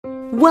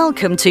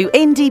Welcome to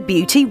Indie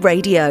Beauty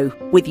Radio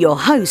with your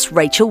host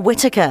Rachel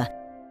Whitaker,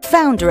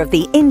 founder of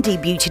the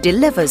Indie Beauty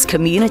Delivers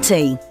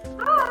community.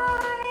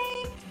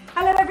 Hi!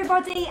 Hello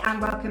everybody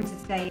and welcome to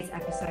today's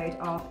episode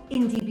of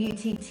Indie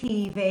Beauty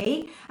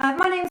TV.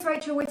 My name is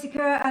Rachel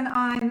Whitaker and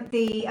I'm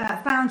the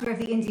founder of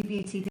the Indie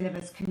Beauty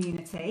Delivers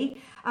community.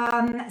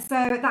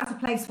 So that's a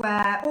place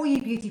where all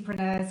you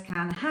beautypreneurs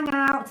can hang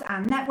out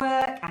and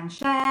network and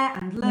share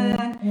and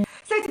learn.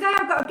 So today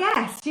I've got a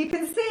guest. You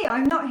can see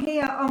I'm not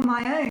here on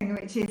my own,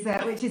 which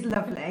is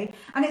lovely.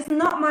 And it's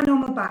not my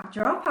normal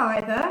backdrop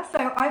either.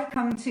 So I've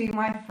come to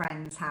my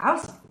friend's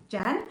house,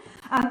 Jen.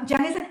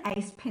 Jen is an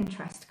ace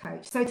Pinterest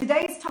coach. So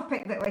today's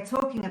topic that we're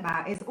talking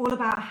about is all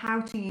about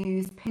how to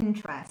use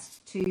Pinterest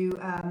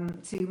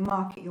to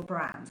market your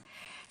brand.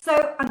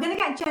 So I'm going to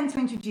get Jen to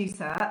introduce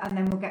her, and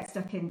then we'll get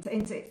stuck into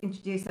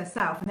introduce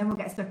herself, and then we'll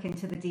get stuck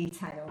into the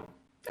detail.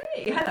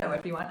 Hey, hello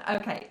everyone.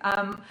 Okay,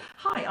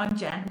 hi, I'm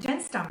Jen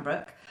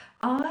Stanbrook.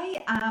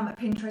 I am a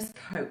Pinterest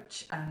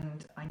coach,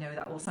 and I know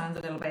that all sounds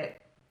a little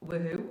bit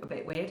woohoo, a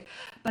bit weird,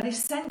 but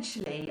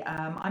essentially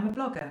I'm a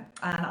blogger,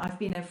 and I've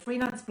been a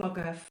freelance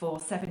blogger for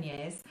 7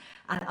 years,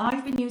 and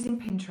I've been using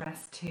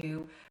Pinterest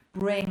to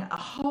bring a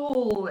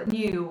whole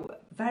new,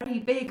 very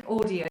big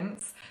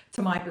audience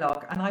to my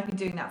blog, and I've been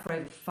doing that for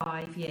over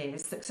 5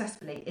 years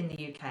successfully in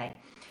the UK.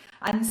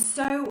 And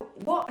so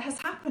what has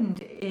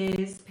happened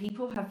is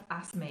people have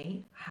asked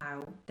me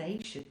how they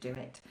should do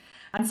it.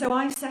 And so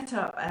I set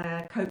up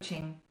a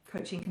coaching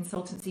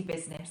consultancy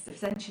business,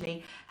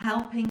 essentially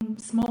helping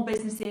small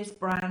businesses,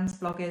 brands,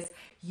 bloggers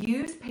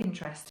use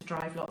Pinterest to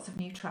drive lots of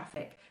new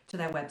traffic to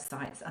their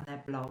websites and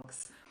their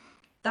blogs.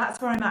 That's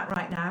where I'm at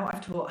right now.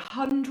 I've taught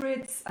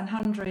hundreds and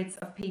hundreds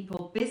of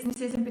people,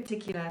 businesses in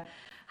particular,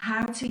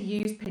 how to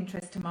use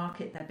Pinterest to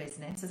market their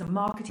business as a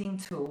marketing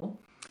tool.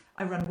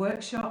 I run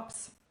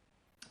workshops.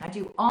 I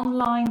do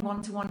online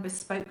one-to-one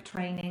bespoke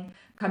training,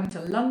 coming to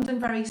London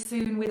very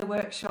soon with a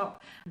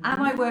workshop,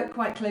 and I work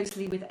quite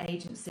closely with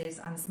agencies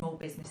and small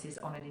businesses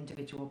on an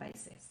individual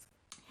basis.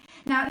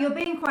 Now you're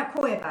being quite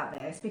coy about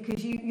this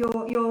because your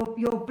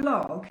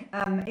blog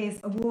is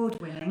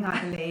award-winning, I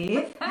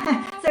believe.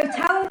 So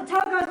tell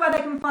guys where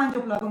they can find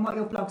your blog and what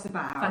your blog's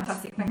about.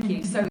 Fantastic, thank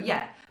you. So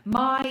yeah,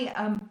 my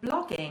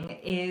blogging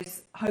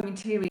is home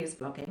interiors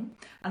blogging,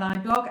 and I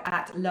blog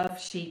at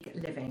Love Chic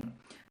Living.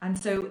 And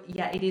so,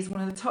 yeah, it is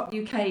one of the top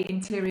UK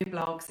interior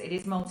blogs. It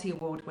is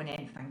multi-award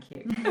winning. Thank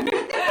you.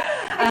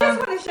 I just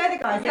want to show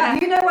the guys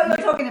that you know what you're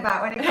talking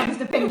about when it comes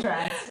to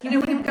Pinterest. You know,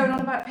 when I'm going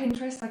on about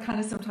Pinterest, I kind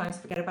of sometimes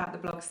forget about the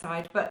blog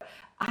side. But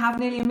I have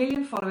nearly 1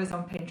 million followers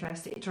on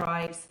Pinterest. It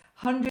drives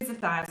hundreds of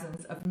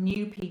thousands of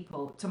new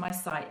people to my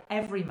site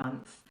every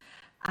month.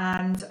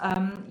 And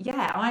I'm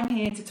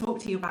here to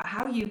talk to you about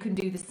how you can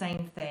do the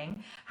same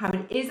thing, how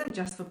it isn't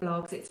just for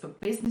blogs, it's for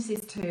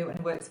businesses too,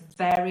 and works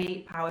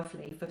very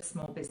powerfully for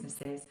small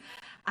businesses.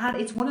 And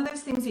it's one of those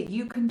things that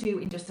you can do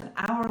in just an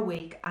hour a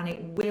week, and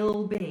it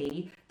will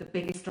be the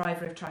biggest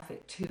driver of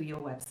traffic to your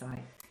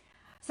website.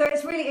 So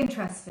it's really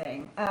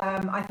interesting,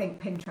 I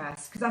think,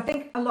 Pinterest, because I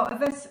think a lot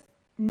of us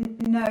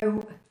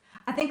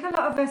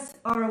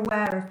are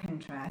aware of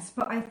Pinterest,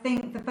 but I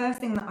think the first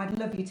thing that I'd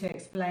love you to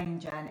explain,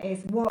 Jen,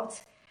 is what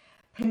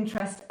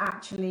Pinterest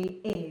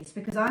actually is,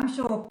 because I'm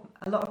sure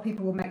a lot of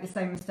people will make the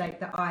same mistake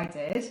that I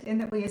did, in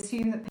that we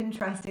assume that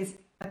Pinterest is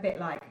a bit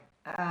like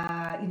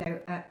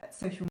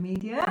social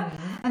media,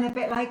 and a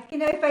bit like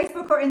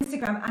Facebook or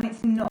Instagram, and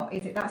it's not,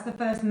 is it? That's the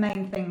first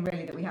main thing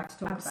really that we have to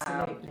talk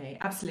about.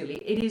 Absolutely.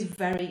 It is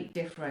very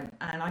different,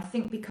 and I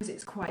think because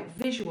it's quite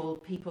visual,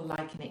 people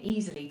liken it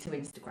easily to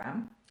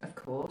Instagram, of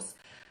course,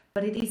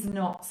 but it is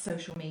not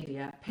social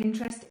media.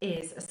 Pinterest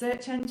is a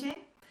search engine.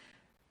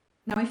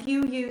 Now, if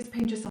you use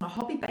Pinterest on a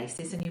hobby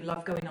basis and you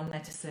love going on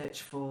there to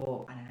search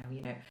for,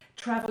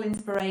 travel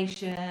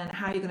inspiration,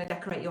 how you're going to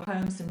decorate your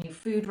home, some new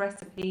food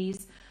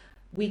recipes,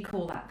 we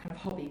call that kind of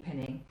hobby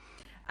pinning.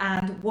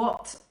 And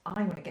what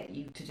I want to get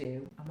you to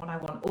do, and what I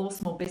want all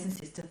small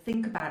businesses to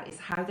think about, is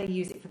how they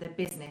use it for their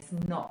business,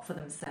 not for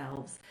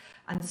themselves.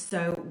 And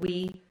so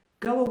we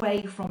go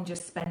away from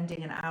just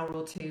spending an hour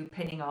or two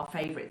pinning our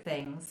favourite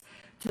things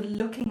to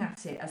looking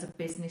at it as a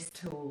business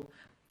tool.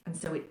 And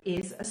so it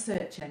is a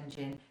search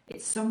engine.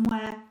 It's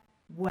somewhere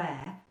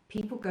where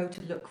people go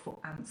to look for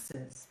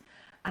answers.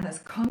 And as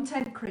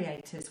content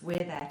creators, we're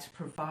there to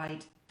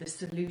provide the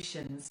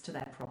solutions to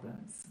their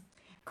problems.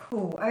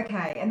 Cool.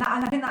 Okay. And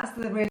I think that's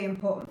the really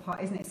important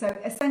part, isn't it? So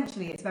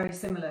essentially, it's very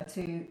similar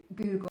to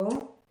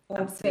Google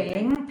or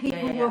Bing.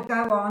 People will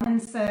go on and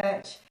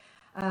search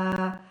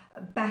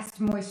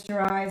best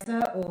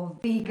moisturiser or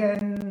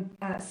vegan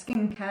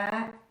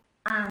skincare,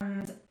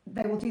 and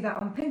they will do that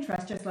on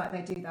Pinterest just like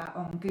they do that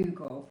on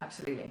Google.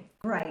 Absolutely.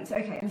 Great.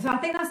 Okay. And so I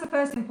think that's the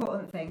first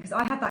important thing, because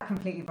I had that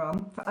completely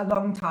wrong for a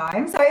long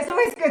time. So it's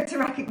always good to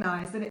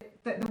recognise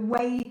that the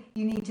way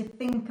you need to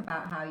think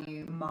about how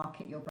you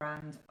market your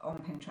brand on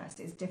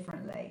Pinterest is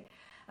different.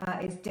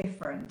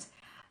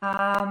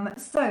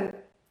 So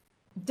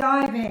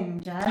dive in,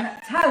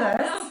 Jen. Tell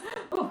us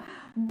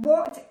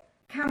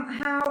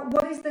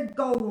what is the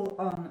goal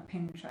on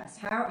Pinterest?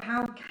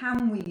 How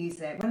can we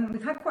use it? When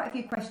we've had quite a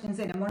few questions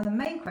in, and one of the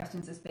main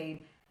questions has been,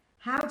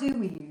 how do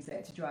we use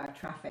it to drive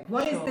traffic?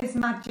 What is this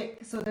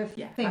magic sort of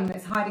thing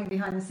that's hiding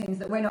behind the scenes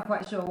that we're not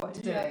quite sure what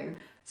to do?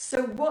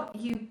 So what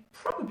you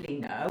probably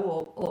know,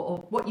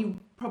 or what you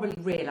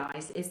probably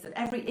realise, is that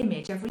every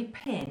image, every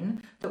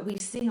pin that we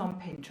see on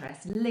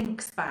Pinterest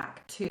links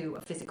back to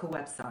a physical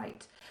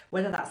website,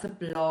 whether that's a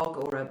blog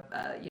or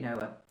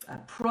a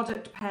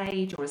product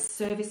page or a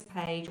service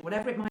page, or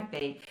whatever it might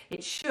be.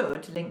 It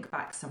should link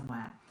back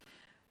somewhere.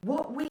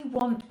 What we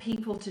want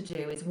people to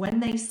do is when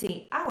they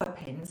see our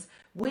pins,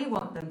 we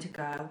want them to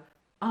go,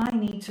 I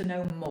need to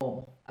know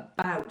more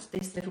about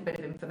this little bit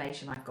of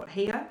information I've got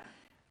here.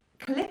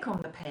 Click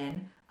on the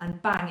pin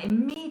and bang,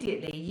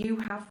 immediately you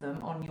have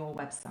them on your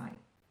website.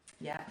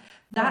 Yeah,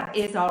 that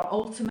is our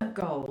ultimate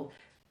goal.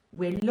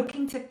 We're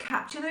looking to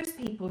capture those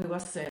people who are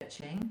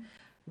searching.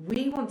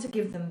 We want to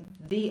give them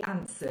the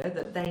answer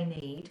that they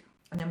need,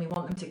 and then we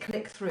want them to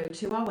click through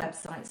to our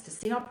websites to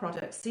see our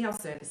products, see our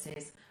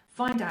services,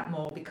 find out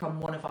more,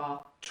 become one of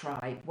our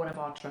tribe, one of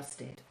our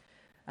trusted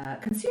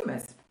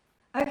consumers.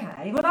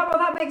 Okay, well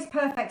that makes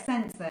perfect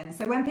sense then.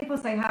 So when people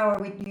say, how are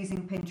we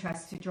using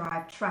Pinterest to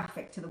drive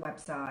traffic to the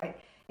website,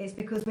 it's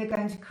because we're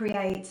going to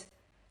create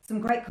some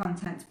great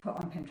content to put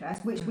on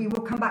Pinterest, which we will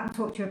come back and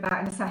talk to you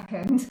about in a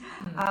second.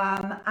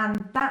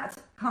 And that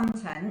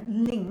content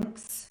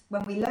links,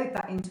 when we load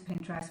that into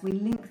Pinterest, we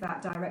link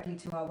that directly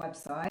to our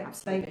website.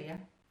 Absolutely,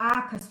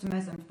 Our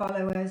customers and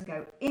followers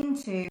go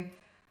into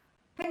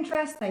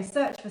Pinterest, they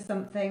search for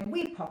something,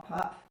 we pop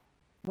up.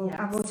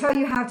 And we'll tell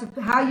you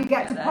how you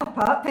get to pop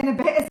up in a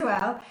bit as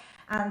well.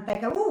 And they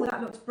go, oh,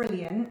 that looks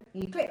brilliant.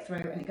 You click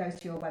through and it goes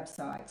to your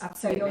website.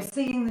 Absolutely. So you're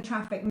seeing the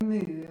traffic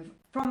move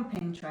from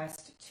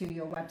Pinterest to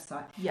your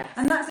website. Yes.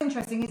 And that's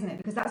interesting, isn't it?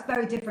 Because that's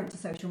very different to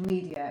social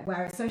media,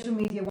 whereas social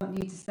media want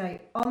you to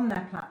stay on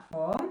their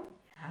platform.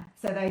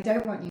 So they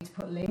don't want you to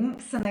put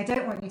links and they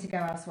don't want you to go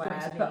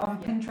elsewhere. But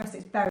on Pinterest,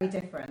 it's very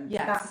different.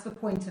 Yes. That's the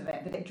point of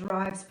it, that it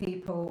drives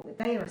people,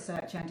 they are a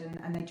search engine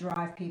and they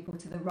drive people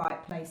to the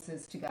right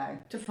places to go.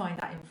 To find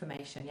that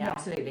information,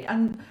 absolutely.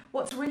 And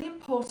what's really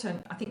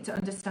important, I think, to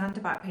understand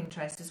about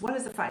Pinterest, as well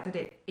as the fact that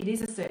it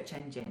is a search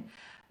engine,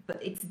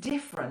 but its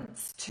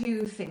difference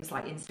to things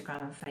like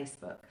Instagram and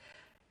Facebook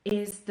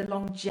is the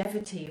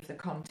longevity of the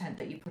content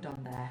that you put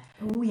on there.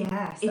 Oh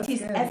yes, it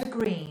is good.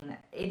 Evergreen.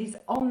 It is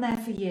on there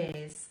for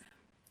years.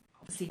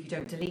 Obviously, if you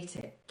don't delete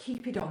it,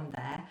 keep it on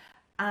there.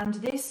 And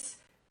this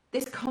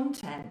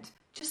content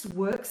just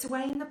works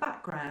away in the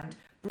background,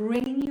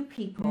 bringing you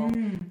people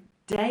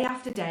day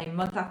after day,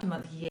 month after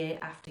month, year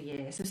after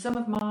year. So some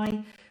of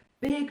my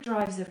big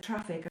drivers of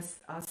traffic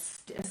are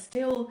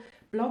still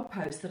blog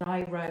posts that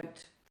I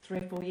wrote 3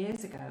 or 4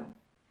 years ago.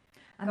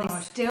 And they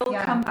still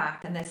come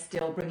back and they're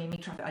still bringing me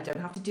traffic. I don't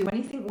have to do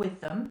anything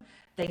with them.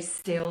 They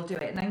still do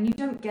it. Now, you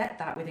don't get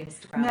that with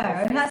Instagram. No,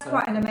 and that's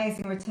quite an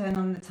amazing return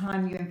on the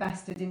time you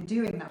invested in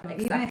doing that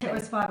blog. Exactly. Even if it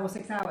was 5 or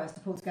 6 hours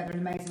to pull together an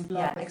amazing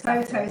blog with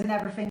exactly. photos and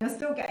everything, you're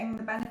still getting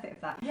the benefit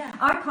of that. Yeah.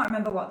 I can't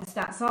remember what the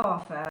stats are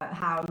for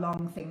how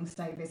long things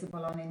stay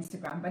visible on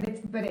Instagram, but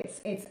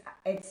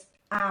it's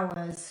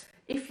hours.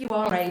 If you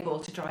are able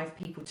to drive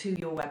people to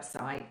your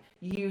website,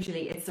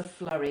 usually it's a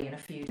flurry in a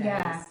few days.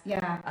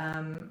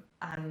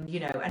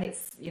 And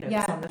it's if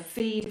it's on the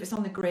feed, if it's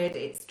on the grid,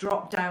 it's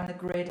dropped down the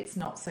grid, it's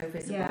not so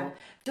visible.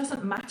 It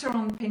doesn't matter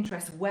on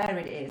Pinterest where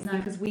it is,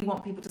 because we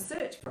want people to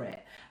search for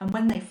it. And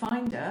when they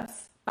find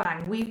us,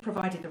 bang, we've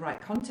provided the right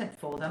content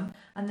for them,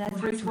 and they're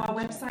through to our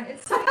website.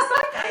 It's so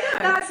exciting.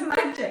 That's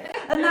magic.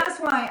 And that's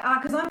why,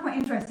 because I'm quite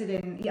interested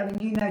in,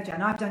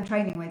 Jen, I've done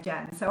training with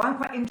Jen, so I'm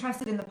quite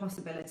interested in the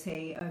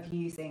possibility of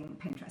using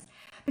Pinterest.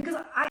 Because,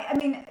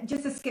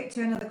 just to skip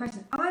to another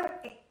question,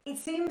 it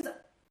seems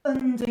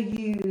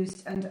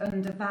underused and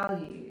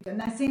undervalued,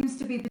 and there seems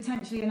to be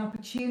potentially an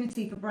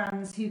opportunity for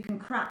brands who can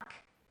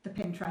crack the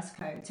Pinterest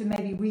code to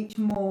maybe reach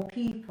more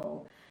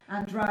people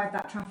and drive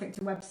that traffic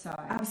to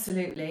websites.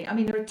 Absolutely.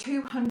 There are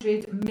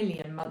 200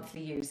 million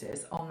monthly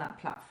users on that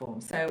platform.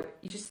 So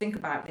you just think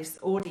about this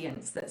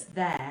audience that's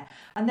there.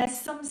 And there's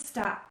some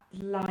stat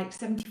like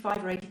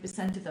 75 or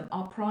 80% of them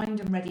are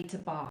primed and ready to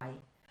buy.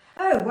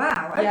 Oh,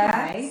 wow. Okay.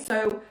 Yeah.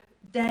 So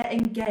they're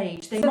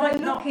engaged. They're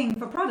looking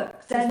for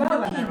products as well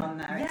when they're on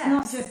there. It's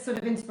not just sort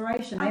of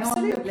inspiration. They are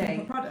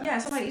looking for products. Yeah,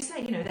 so like you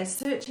say, they're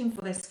searching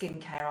for their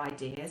skincare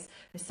ideas.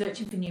 They're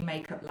searching for new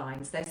makeup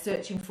lines. They're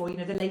searching for,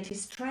 the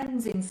latest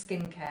trends in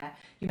skincare.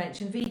 You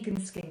mentioned vegan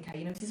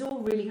skincare. This is all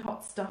really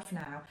hot stuff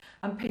now.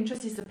 And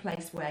Pinterest is the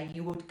place where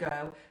you would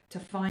go to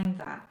find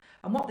that.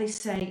 And what they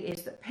say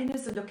is that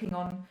pinners are looking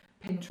on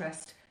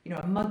Pinterest,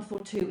 a month or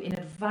 2 in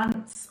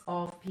advance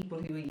of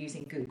people who are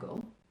using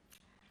Google.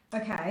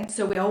 Okay.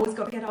 So we always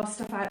got to get our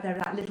stuff out there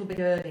that little bit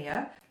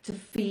earlier to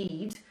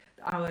feed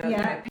our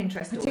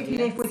Pinterest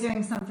particularly audience. If we're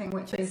doing something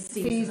which is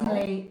seasonal.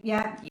 Seasonally.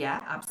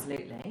 Yeah,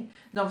 absolutely.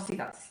 And obviously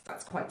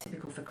that's quite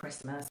typical for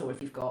Christmas, or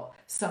if you've got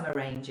summer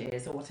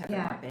ranges or whatever it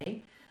might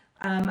be.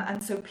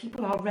 And so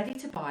people are ready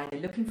to buy.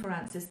 They're looking for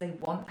answers. They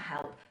want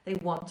help. They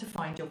want to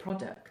find your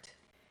product.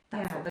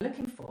 That's what they're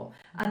looking for.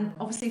 And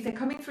obviously, if they're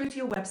coming through to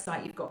your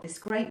website, you've got this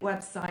great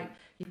website,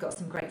 you've got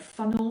some great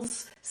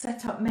funnels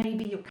set up,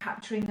 maybe you're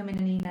capturing them in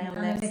an email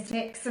list.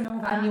 Analytics and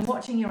all that. And you're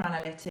watching your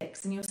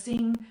analytics and you're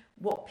seeing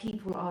what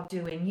people are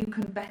doing. You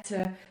can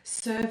better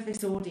serve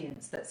this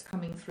audience that's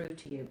coming through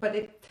to you. But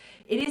it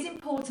is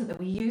important that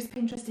we use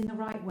Pinterest in the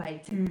right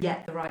way to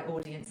get the right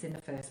audience in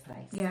the first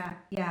place.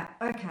 Yeah.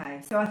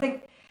 Okay. So I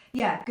think,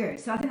 good.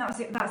 So I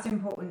think that's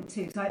important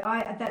too. So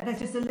there's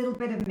just a little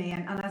bit of me,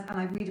 and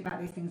I read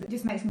about these things, it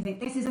just makes me think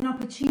this is an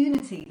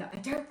opportunity that I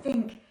don't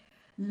think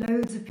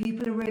loads of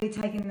people are really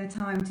taking the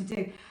time to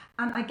do.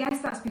 And I guess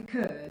that's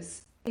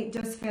because it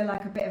does feel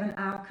like a bit of an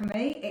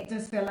alchemy. It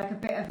does feel like a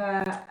bit of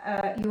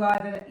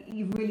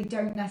you really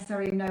don't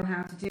necessarily know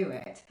how to do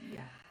it.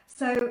 Yeah.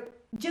 So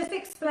just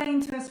explain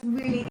to us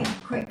really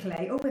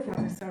quickly. Oh, we've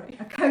had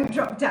a code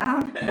drop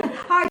down.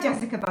 Hi,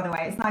 Jessica, by the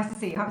way. It's nice to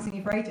see you. I haven't seen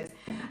you for ages.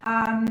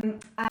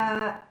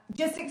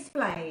 Just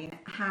explain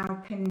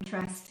how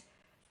Pinterest,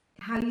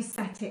 how you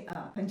set it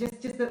up, and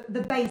just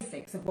the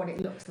basics of what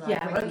it looks like.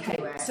 Yeah,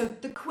 okay. So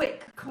the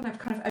quick kind of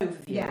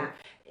overview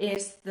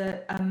is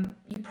that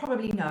you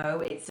probably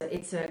know it's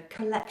a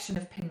collection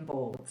of pin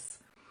boards.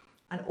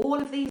 And all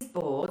of these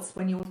boards,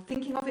 when you're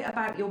thinking of it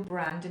about your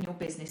brand and your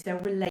business, they'll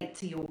relate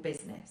to your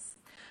business.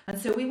 And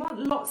so we want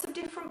lots of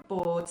different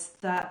boards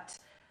that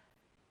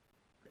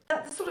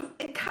sort of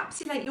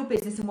encapsulate your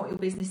business and what your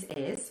business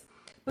is.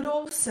 But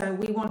also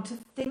we want to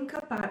think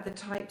about the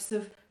types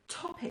of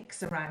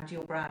topics around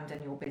your brand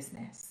and your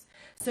business.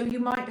 So you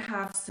might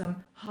have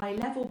some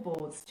high-level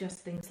boards, just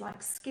things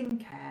like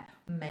skincare,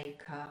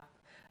 makeup,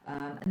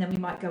 and then we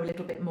might go a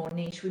little bit more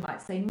niche. We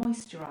might say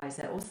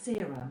moisturiser or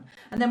serum.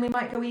 And then we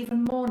might go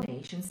even more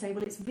niche and say,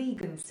 well, it's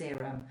vegan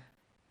serum,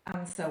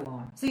 and so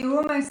on. So you're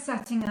almost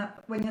setting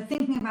up, when you're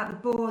thinking about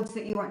the boards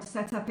that you want to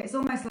set up, it's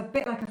almost a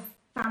bit like a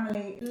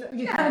family,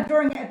 you're kind of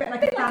drawing it a bit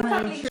like a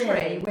family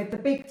tree with the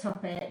big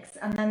topics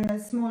and then the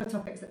smaller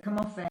topics that come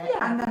off it.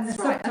 Yeah, and then the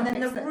right. And then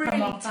the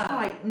really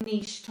tight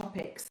niche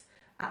topics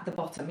at the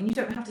bottom. And you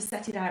don't have to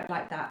set it out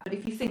like that, but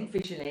if you think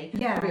visually,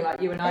 probably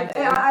like you and I do.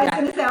 I was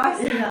going to say,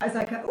 I see that as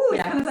like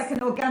it's kind of like an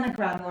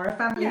organogram or a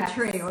family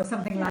tree or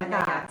something like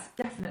that.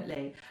 Yeah,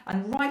 definitely.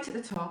 And right at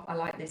the top, I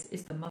like this,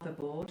 is the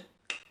motherboard.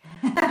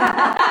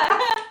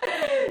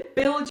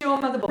 Build your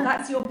motherboard.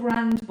 That's your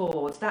brand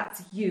board.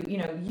 That's you.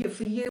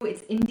 For you,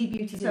 it's Indie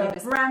Beauty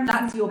Delivers.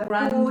 That's your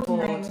brand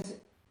board.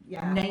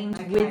 Named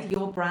with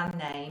your brand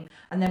name,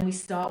 and then we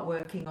start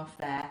working off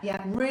there.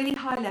 Really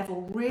high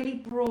level, really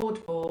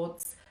broad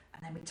boards,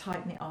 and then we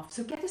tighten it off.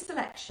 So get a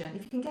selection.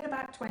 If you can get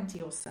about 20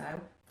 or so,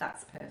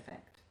 that's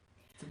perfect.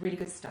 It's a really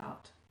good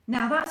start.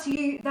 Now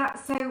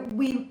so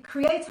we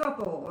create our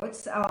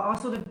boards, our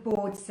sort of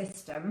board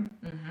system,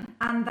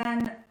 and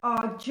then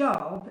our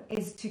job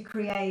is to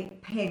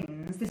create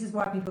pins. This is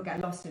why people get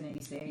lost in it,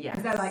 you see,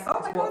 because they're like,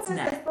 oh my god,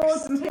 there's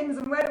boards and pins,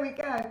 and where do we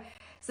go?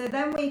 So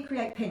then we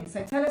create pins.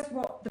 So tell us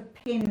what the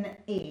pin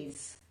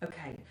is.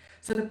 Okay,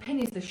 so the pin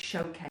is the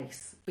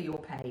showcase for your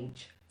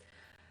page.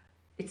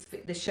 It's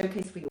the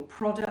showcase for your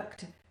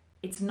product.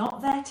 It's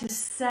not there to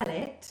sell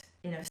it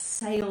in a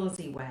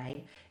salesy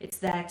way. It's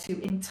there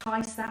to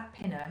entice that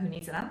pinner who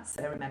needs an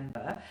answer,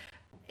 remember,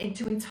 and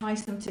to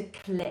entice them to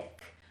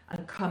click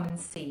and come and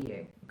see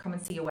you, come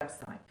and see your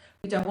website.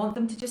 We don't want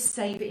them to just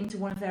save it into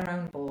one of their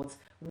own boards.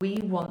 We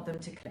want them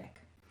to click.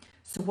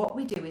 So what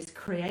we do is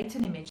create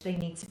an image. They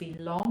need to be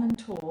long and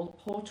tall,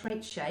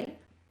 portrait shape.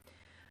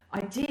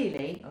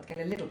 Ideally, I'll get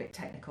a little bit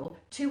technical,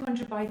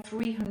 200 by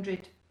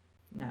 300,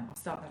 no, I'll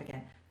start that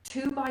again.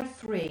 2 by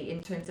 3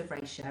 in terms of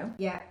ratio.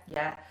 Yeah.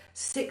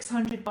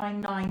 600 by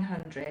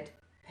 900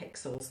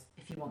 pixels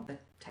if you want the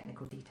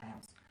technical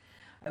details.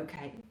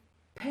 Okay,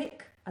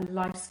 pick a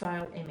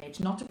lifestyle image,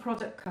 not a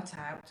product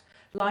cutout.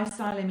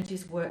 Lifestyle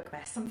images work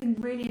best. Something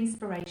really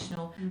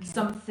inspirational,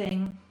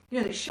 something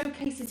that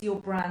showcases your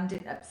brand,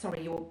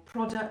 your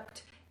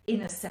product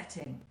in a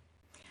setting.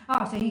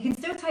 So you can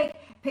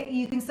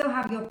still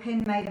have your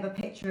pin made of a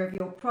picture of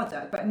your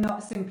product, but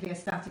not simply a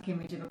static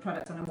image of a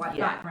product on a white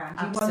background.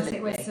 You want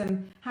it with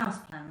some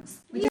houseplants.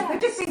 We've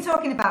just been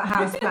talking about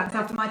houseplants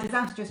after my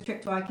disastrous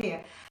trip to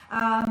IKEA.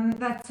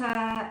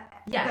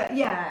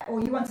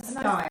 Or you want to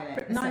style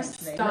it. Nice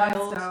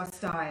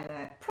style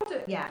it.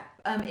 Product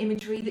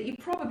imagery that you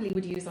probably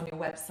would use on your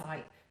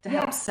website to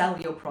help sell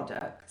your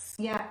products.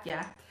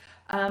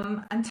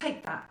 And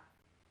take that.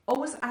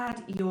 Always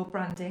add your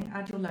branding,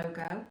 add your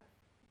logo.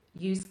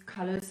 Use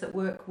colours that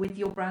work with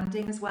your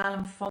branding as well,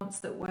 and fonts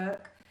that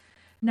work.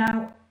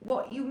 Now,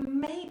 what you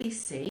maybe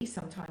see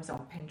sometimes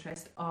on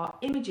Pinterest are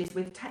images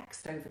with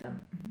text over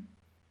them.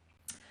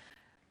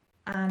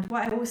 And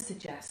what I always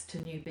suggest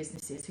to new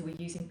businesses who are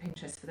using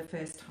Pinterest for the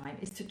first time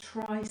is to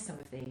try some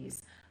of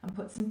these and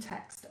put some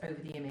text over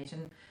the image.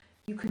 And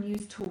you can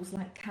use tools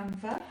like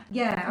Canva.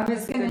 I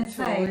was going to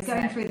say,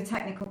 going through the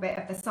technical bit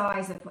of the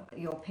size of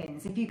your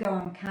pins, if you go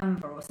on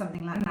Canva or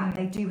something like that,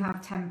 they do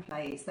have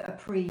templates that are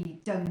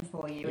pre-done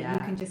for you, and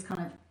you can just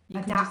kind of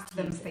adapt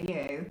them for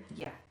you.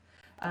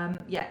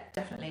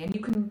 Definitely. And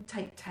you can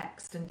take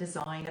text and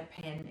design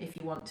a pin if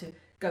you want to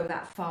go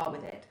that far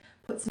with it.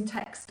 Put some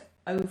text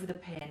over the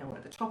pin or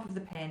at the top of the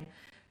pin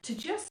to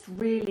just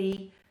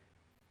really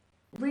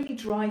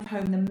drive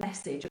home the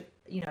message,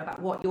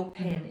 about what your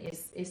pin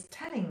is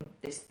telling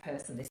this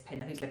person, this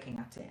pinner who's looking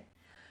at it.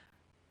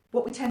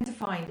 What we tend to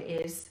find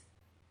is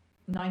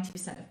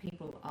 90% of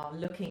people are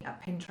looking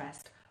at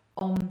Pinterest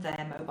on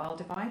their mobile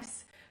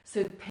device.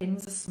 So the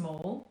pins are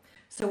small.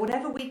 So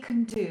whatever we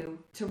can do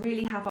to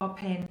really have our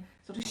pin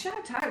sort of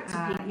shout out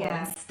to people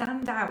and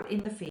stand out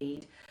in the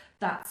feed,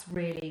 that's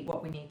really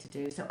what we need to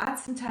do. So add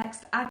some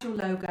text, add your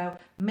logo,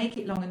 make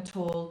it long and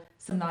tall,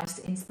 some nice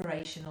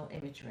inspirational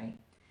imagery.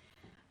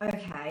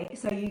 Okay,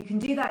 so you can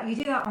do that. You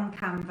do that on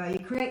Canva.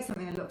 You create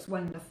something that looks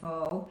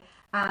wonderful,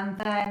 and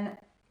then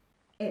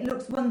it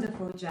looks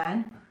wonderful,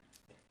 Jen,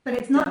 but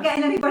it's not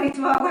getting anybody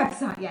to our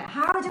website yet.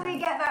 How do we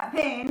get that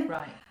pin?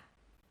 Right.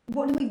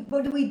 What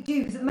do we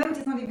do? Because at the moment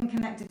it's not even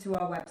connected to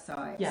our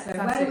website. Yes, so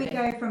absolutely.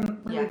 where do we go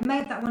from? Well, we've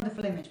made that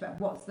wonderful image, but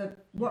what's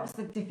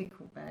the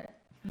difficult bit?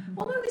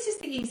 Well, no, this is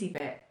the easy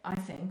bit, I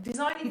think.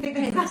 Designing the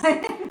pins.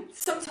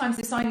 Sometimes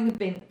designing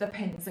the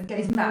pins and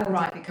getting that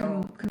right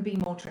can be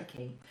more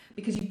tricky,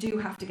 because you do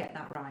have to get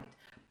that right.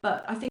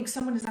 But I think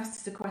someone has asked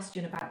us a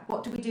question about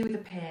what do we do with the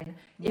pin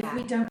if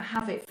we don't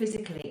have it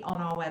physically on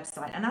our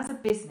website. And as a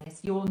business,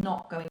 you're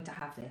not going to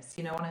have this.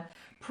 On a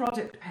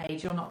product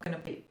page, you're not going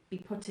to be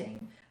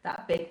putting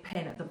that big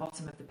pin at the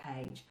bottom of the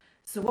page.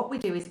 So what we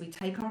do is we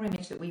take our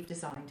image that we've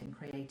designed and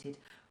created,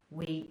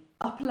 we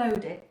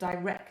upload it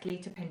directly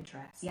to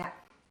Pinterest. Yeah.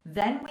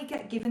 Then we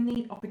get given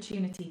the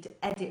opportunity to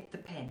edit the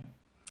pin.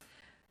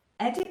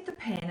 Edit the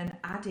pin and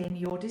add in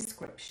your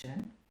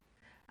description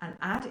and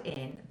add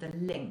in the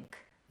link,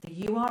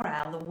 the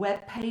URL, the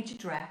web page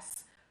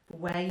address for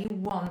where you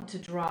want to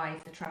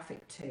drive the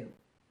traffic to.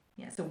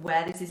 Yeah, so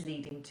where this is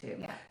leading to.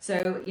 Yeah.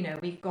 So,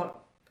 we've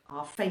got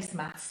our face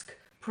mask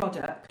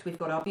product, we've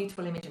got our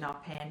beautiful image in our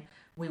pin.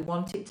 We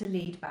want it to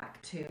lead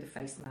back to the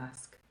face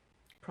mask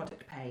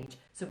product page.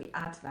 So we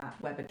add that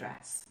web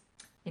address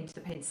into the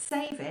pin,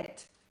 save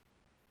it.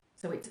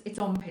 So it's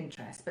on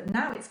Pinterest, but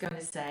now it's going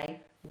to say,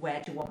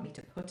 where do you want me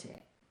to put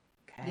it?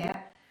 Okay.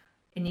 Yeah.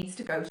 It needs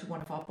to go to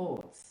one of our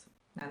boards.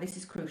 Now this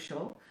is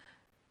crucial.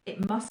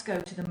 It must go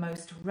to the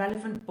most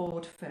relevant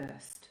board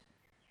first.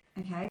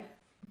 Okay.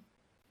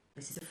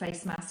 This is a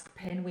face mask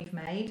pin we've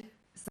made.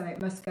 So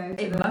it must go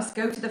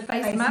to the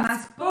face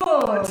mask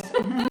board.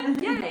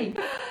 Yay!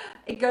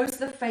 It goes to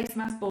the face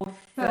mask board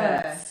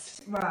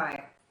first.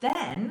 Right.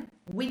 Then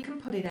we can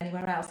put it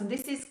anywhere else. And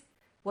this is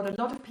what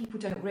a lot of people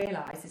don't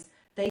realise, is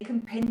they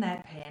can pin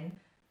their pin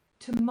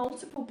to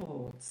multiple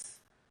boards.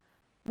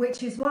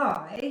 Which is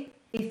why,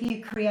 if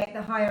you create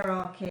the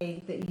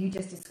hierarchy that you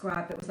just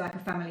described that was like a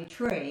family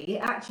tree,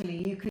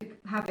 actually you could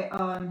have it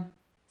on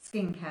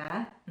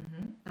skincare,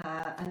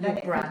 and then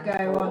it could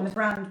go on the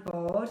brand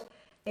board.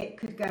 It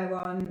could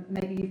go on,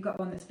 maybe you've got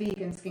one that's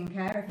vegan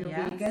skincare if you're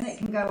vegan. It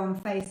can go on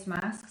face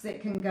masks.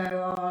 It can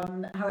go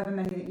on however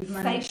many that you've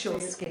managed facial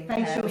to.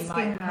 Skincare we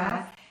might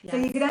have. So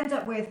you could end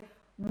up with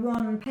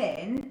one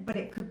pin, but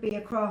it could be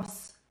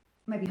across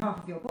maybe half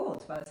of your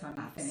boards by the time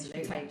you finish,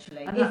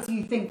 potentially. And if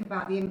you think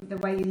about the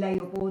way you lay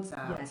your boards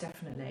out. Yeah,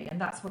 definitely. And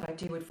that's what I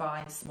do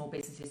advise small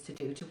businesses to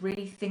do, to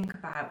really think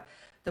about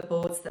the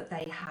boards that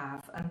they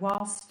have. And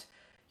whilst,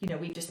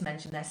 we've just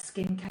mentioned their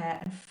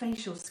skincare and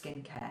facial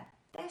skincare,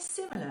 they're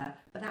similar,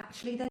 but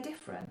actually they're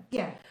different.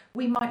 Yeah.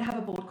 We might have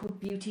a board called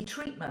beauty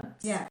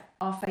treatments. Yeah.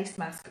 Our face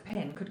mask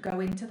pin could go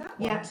into that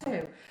one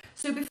too.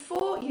 So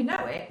before you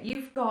know it,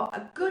 you've got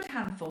a good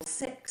handful,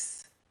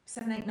 6,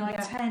 7, 8, 9,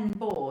 10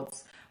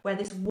 boards where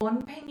this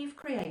one pin you've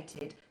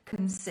created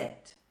can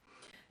sit.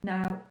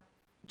 Now,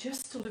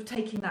 just sort of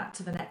taking that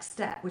to the next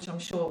step, which I'm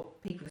sure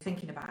people are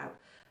thinking about,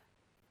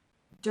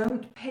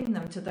 don't pin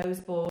them to those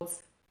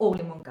boards all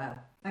in one go.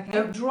 Okay.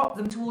 Don't drop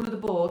them to all of the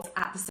boards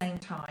at the same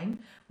time.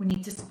 We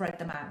need to spread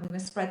them out. We're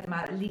going to spread them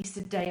out at least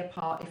a day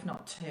apart, if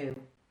not 2.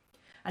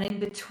 And in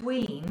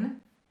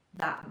between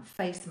that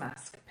face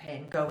mask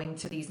pin going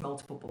to these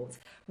multiple boards,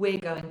 we're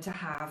going to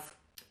have,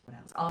 what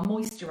else? Our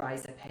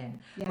moisturiser pin.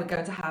 Yeah. We're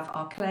going to have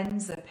our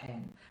cleanser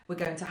pin. We're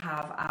going to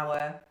have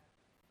our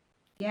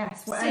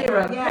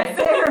serum pin.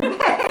 Serum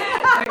pin.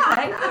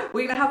 Okay.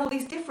 We're going to have all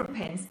these different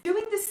pins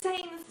doing the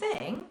same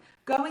thing,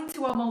 going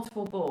to our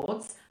multiple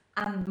boards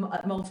and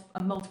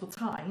multiple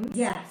times.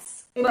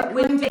 Yes. But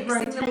we're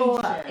mixing them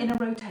all up in a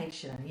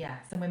rotation,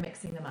 yes, and we're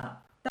mixing them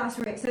up. That's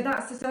right. So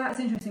that's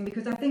interesting,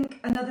 because I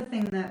think another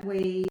thing that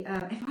we,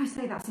 if I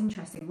say that's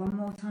interesting one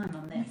more time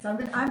on this, I'm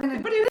going to.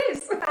 But it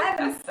is, for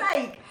heaven's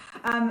sake.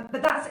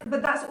 But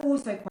that's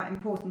also quite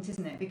important,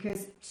 isn't it?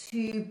 Because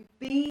to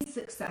be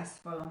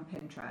successful on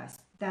Pinterest,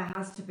 there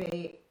has to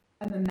be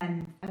a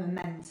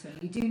momentum.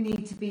 You do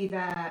need to be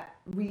there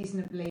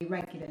reasonably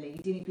regularly. You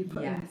do need to be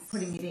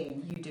putting it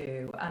in. You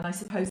do, and I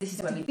suppose this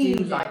is when we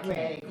do like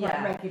it.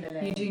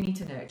 Regularly. You do need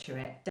to nurture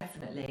it,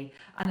 definitely.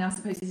 And I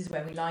suppose this is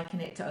where we liken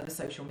it to other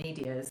social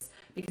medias,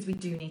 because we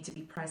do need to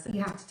be present.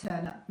 You have to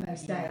turn up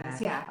most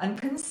days. Yeah. And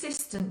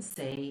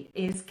consistency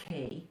is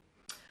key,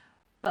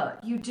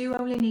 but you do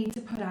only need to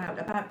put out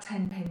about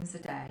 10 pins a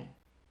day.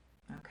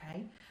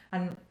 Okay.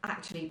 And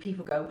actually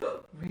people go,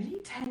 oh, really?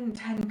 10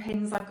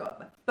 pins I've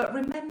got? But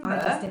remember... I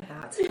just did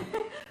that.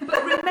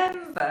 But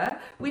remember,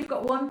 we've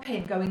got one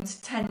pin going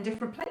to 10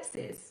 different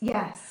places.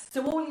 Yes.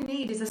 So all you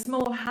need is a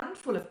small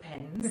handful of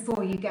pins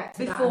Before you get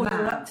to before that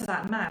you're amount. up to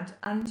that amount.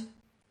 And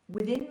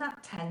within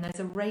that 10,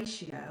 there's a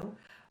ratio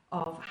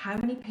of how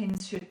many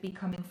pins should be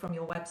coming from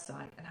your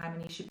website and how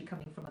many should be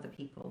coming from other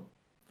people,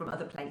 from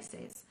other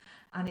places.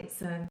 And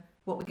it's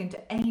what we're going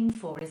to aim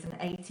for is an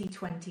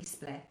 80-20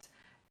 split.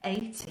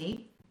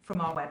 80 from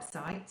our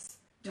websites,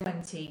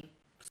 20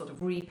 sort of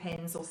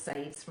repins or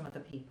saves from other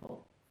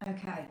people.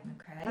 Okay,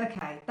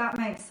 that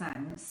makes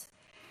sense.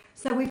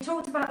 So we've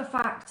talked about the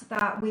fact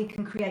that we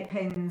can create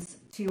pins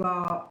to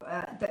our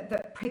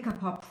that pick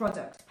up our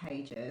product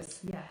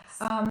pages. Yes.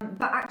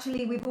 But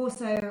actually, we've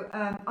also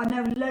I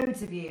know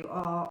loads of you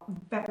are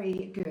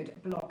very good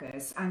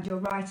bloggers, and you're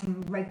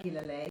writing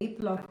regularly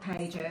blog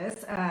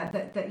pages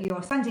that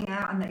you're sending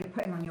out and that you're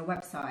putting on your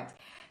website.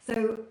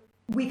 So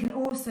we can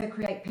also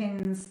create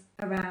pins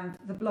around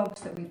the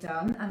blogs that we've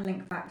done and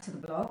link back to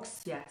the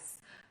blogs. Yes,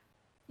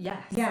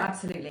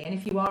 absolutely. And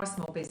if you are a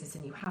small business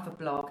and you have a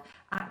blog,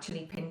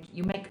 actually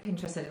you make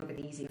Pinterest a little bit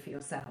easier for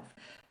yourself,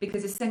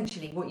 because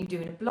essentially what you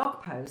do in a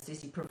blog post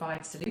is you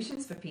provide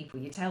solutions for people.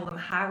 You tell them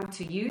how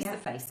to use the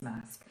face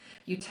mask.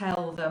 You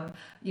tell them,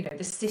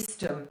 the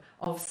system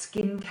of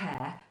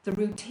skincare, the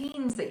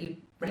routines that you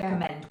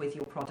recommend with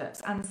your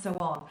products, and so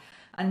on.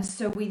 And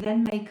so we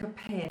then make a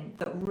pin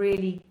that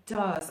really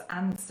does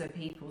answer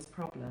people's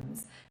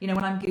problems. When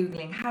I'm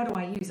Googling, how do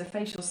I use a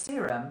facial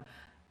serum?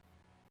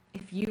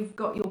 If you've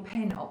got your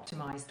pin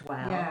optimized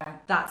well,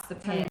 that's the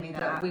pin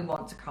that we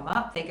want to come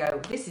up. They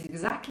go, this is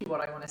exactly what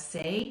I want to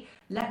see.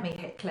 Let me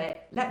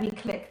click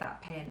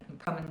that pin and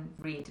come and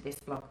read this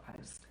blog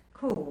post.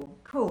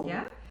 Cool.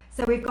 Yeah.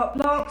 So we've got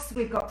blogs,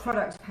 we've got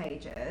product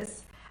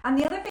pages. And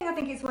the other thing I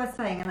think it's worth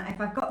saying, and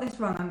if I've got this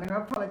wrong, I'm going to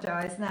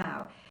apologise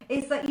now,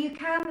 is that you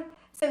can...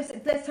 So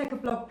let's take a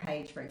blog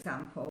page, for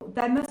example.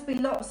 There must be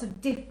lots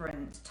of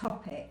different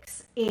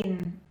topics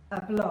in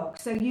a blog.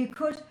 So you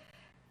could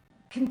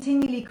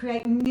continually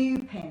create new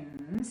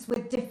pins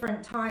with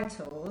different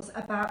titles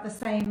about the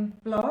same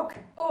blog.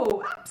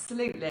 Oh,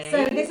 absolutely.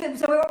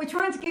 So what we're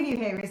trying to give you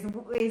here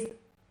is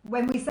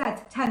when we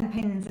said 10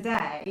 pins a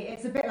day,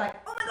 it's a bit like,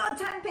 oh my God,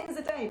 10 pins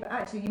a day. But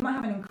actually, you might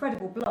have an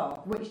incredible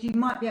blog, which you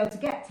might be able to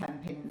get 10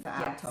 pins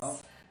out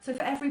of. So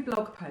for every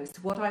blog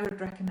post, what I would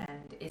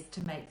recommend is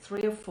to make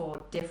 3 or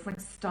 4 different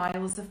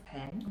styles of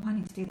pin. Oh, I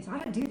need to do this. I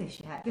don't do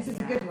this yet. This is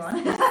a good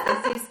one.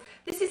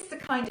 This is the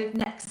kind of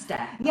next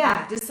step.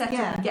 Yeah. To set up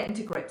and get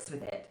into grips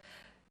with it.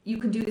 You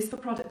can do this for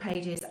product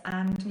pages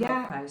and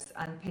blog posts,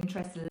 and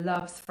Pinterest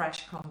loves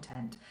fresh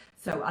content.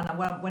 So,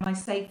 and when I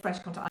say fresh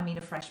content, I mean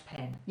a fresh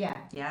pin.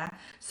 Yeah.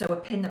 So a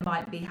pin that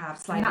might have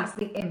slightly... And that's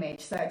the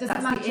image. So it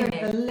doesn't matter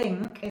if the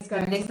link is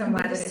going to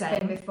somewhere that it's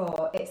been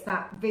before. It's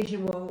that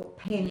visual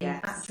pin,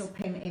 actual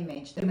pin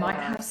image. You might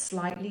have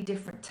slightly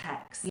different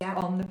text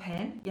on the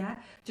pin. Yeah.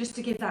 Just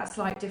to give that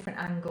slight different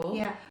angle.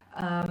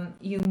 Yeah.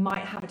 You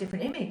might have a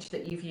different image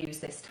that you've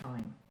used this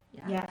time.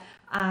 Yeah.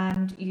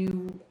 And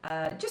you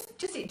it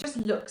just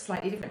looks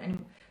slightly different,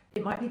 and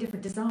it might be a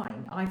different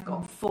design. I've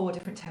got 4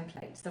 different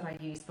templates that I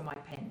use for my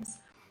pins,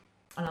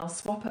 and I'll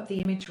swap up the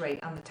imagery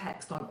and the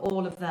text on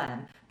all of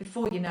them.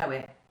 Before you know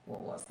it,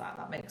 what's that?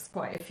 That makes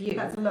quite a few.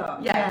 That's a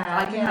lot.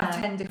 I can have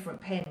 10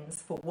 different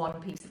pins for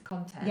one piece of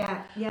content.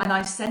 Yeah. And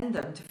I send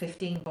them to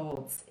 15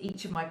 boards.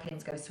 Each of my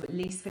pins goes to at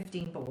least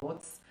 15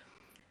 boards.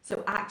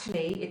 So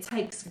actually, it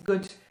takes a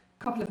good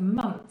couple of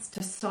months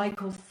to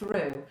cycle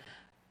through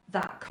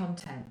that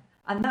content,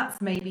 and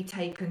that's maybe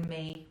taken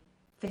me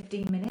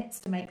 15 minutes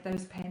to make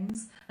those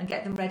pins and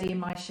get them ready in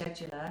my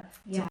scheduler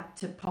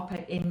to pop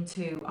it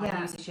into.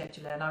 I use a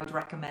scheduler, and I would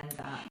recommend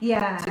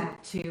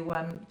that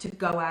to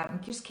go out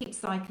and just keep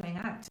cycling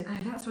out.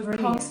 That's so I've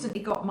brilliant.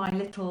 Constantly got my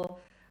little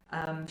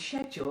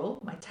schedule,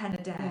 my 10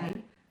 a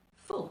day,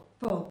 full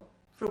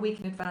for a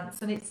week in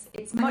advance, and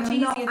it's much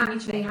easier not than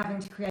actually having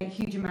to create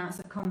huge amounts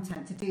of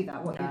content to do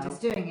that. What you're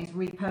just doing is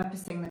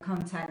repurposing the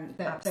content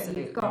that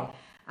you've got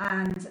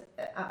and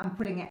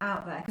putting it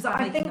out there. Because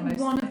I think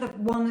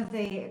one of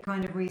the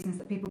kind of reasons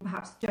that people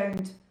perhaps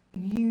don't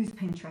use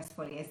Pinterest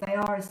fully is they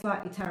are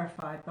slightly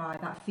terrified by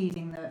that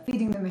feeding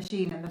the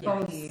machine and the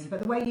volume.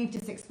 But the way you've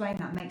just explained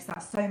that makes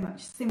that so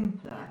much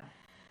simpler.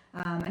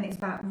 And it's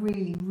about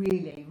really,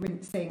 really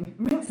rinsing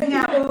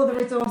out all the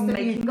resource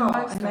that you've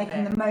got and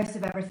making the most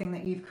of everything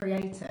that you've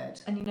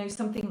created. And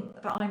something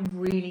that I'm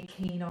really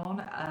keen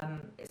on,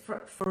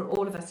 for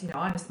all of us,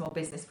 I'm a small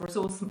business, for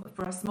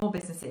us small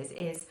businesses,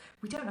 is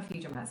we don't have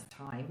huge amounts of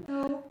time.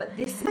 No. But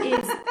this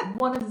is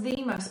one of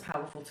the most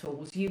powerful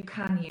tools you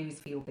can use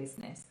for your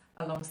business,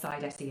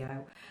 alongside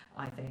SEO,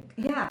 I think.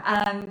 Yeah.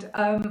 And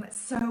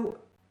so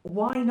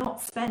why not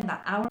spend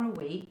that hour a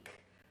week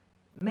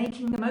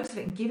making the most of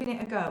it and giving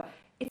it a go?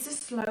 It's a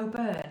slow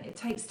burn. It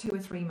takes 2 or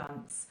 3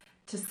 months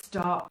to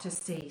start to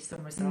see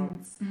some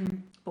results.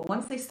 But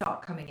once they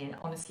start coming in,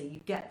 honestly, you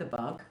get the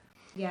bug.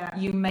 Yeah.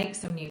 You make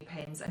some new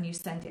pins and you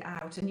send it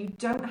out, and you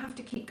don't have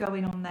to keep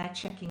going on there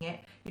checking it.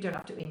 You don't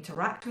have to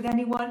interact with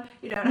anyone.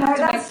 You don't have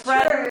to make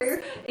friends.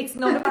 True. It's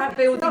not about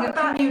building It's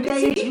not a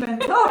community.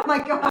 engagement. Oh my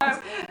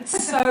God.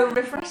 It's so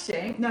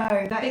refreshing. No,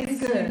 that is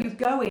good. You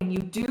go in, you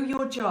do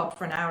your job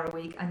for an hour a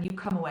week, and you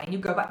come away and you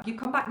go back. You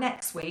come back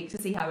next week to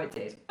see how it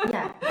did.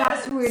 Yeah,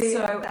 that's really.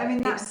 So I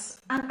mean,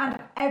 that's and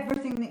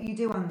everything that you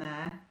do on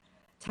there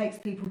takes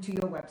people to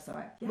your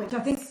website, which I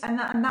think,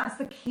 and that's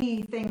the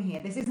key thing here.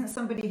 This isn't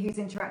somebody who's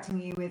interacting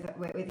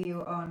with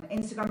you on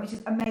Instagram, which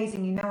is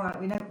amazing. You know,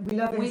 we love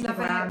Instagram. We love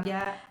it,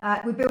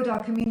 yeah. We build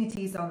our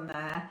communities on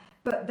there,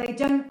 but they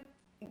don't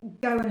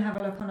go and have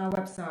a look on our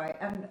website.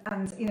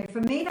 And you know,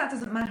 for me, that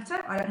doesn't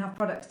matter. I don't have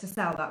products to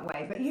sell that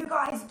way, but you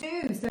guys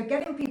do. So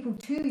getting people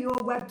to your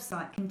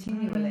website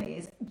continually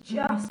is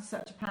just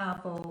such a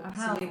powerful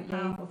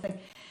thing.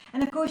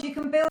 And of course, you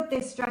can build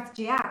this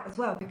strategy out as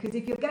well, because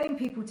if you're getting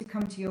people to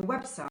come to your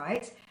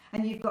website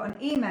and you've got an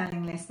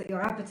emailing list that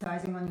you're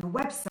advertising on your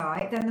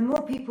website, then the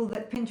more people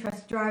that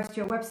Pinterest drives to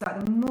your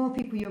website, the more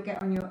people you'll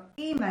get on your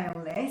email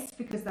list,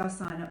 because they'll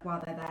sign up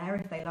while they're there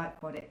if they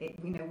like what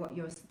what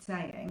you're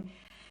saying.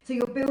 So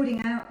you're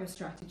building out your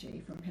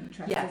strategy from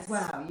Pinterest as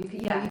well. You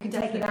can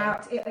take it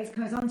out. It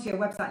goes onto your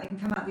website. It can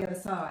come out the other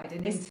side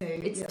and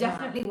it's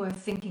definitely worth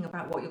thinking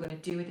about what you're going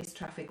to do with this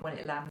traffic when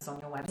it lands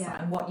on your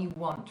website and what you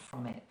want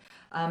from it.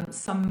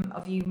 Some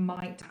of you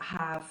might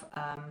have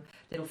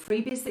little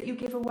freebies that you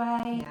give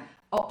away,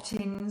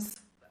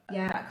 opt-ins,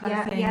 that kind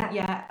of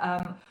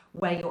thing.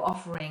 Where you're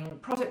offering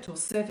product or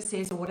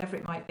services or whatever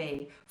it might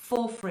be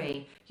for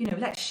free. You know,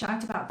 let's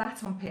shout about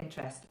that on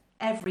Pinterest.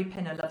 Every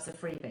pinner loves a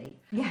freebie.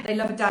 Yeah, they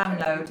love a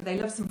download. They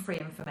love some free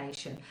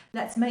information.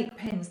 Let's make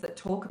pins that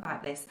talk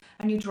about this,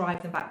 and you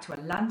drive them back to a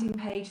landing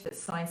page that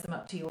signs them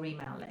up to your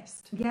email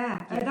list.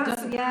 Yeah,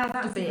 that's a good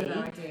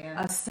idea.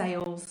 A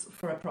sales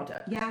for a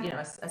product. Yeah, you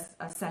know,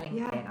 a selling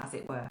pin, as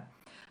it were.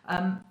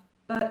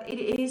 But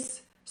it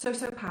is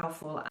so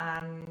powerful,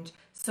 and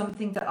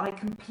something that I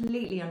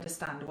completely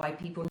understand why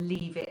people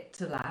leave it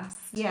to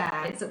last.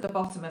 Yeah, it's at the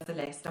bottom of the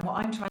list, and what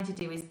I'm trying to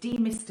do is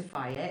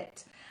demystify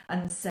it.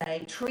 And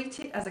treat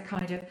it as a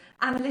kind of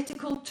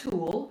analytical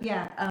tool,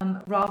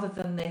 rather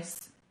than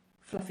this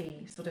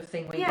fluffy sort of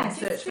thing where you can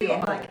search for your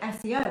like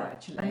SEO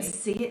actually, and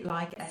see it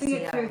like see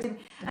SEO. It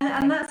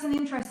and that's an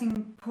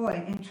interesting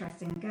point.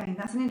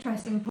 That's an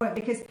interesting point,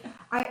 because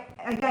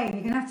you're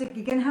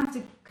gonna have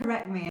to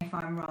correct me if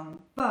I'm wrong,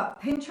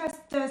 but Pinterest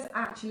does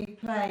actually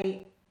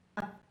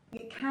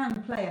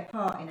can play a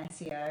part in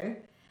SEO.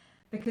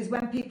 Because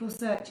when people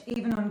search,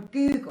 even on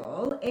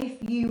Google,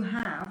 if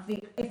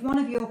one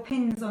of your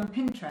pins on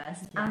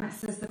Pinterest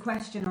answers the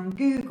question on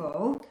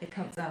Google, it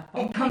comes up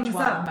on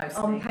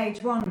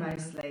page one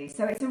mostly.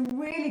 So it's a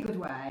really good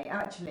way,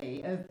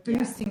 actually, of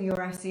boosting your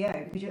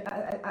SEO, because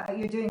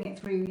you're doing it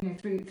through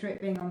it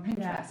being on Pinterest.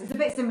 Yeah. It's a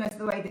bit similar to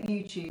the way that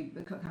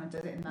YouTube kind of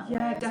does it in that way.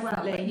 Yeah,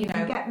 definitely.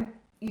 Well.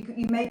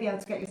 You may be able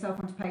to get yourself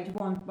onto page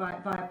one via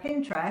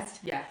Pinterest,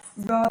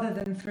 rather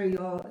than through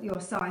your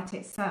site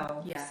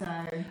itself. Yeah,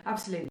 so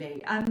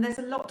absolutely. And there's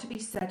a lot to be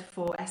said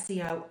for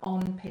SEO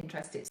on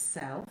Pinterest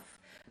itself.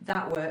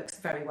 That works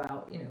very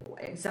well, you know,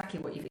 exactly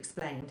what you've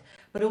explained.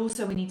 But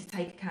also we need to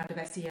take account of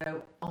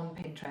SEO on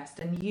Pinterest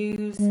and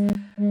use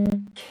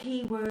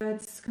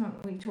keywords.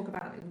 We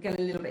get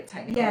a little bit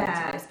technical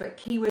into this, but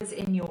keywords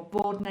in your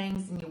board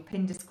names and your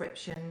pin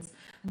descriptions,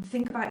 and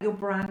think about your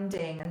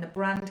branding and the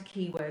brand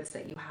keywords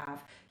that you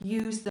have.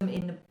 Use them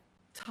in the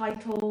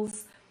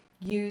titles,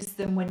 use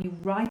them when you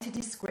write a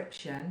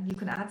description. You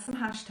can add some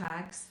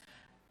hashtags.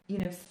 You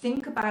know,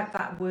 think about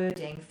that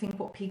wording. Think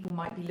what people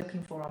might be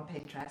looking for on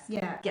Pinterest.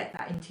 Yeah. Get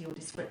that into your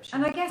description.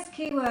 And I guess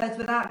keywords,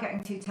 without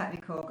getting too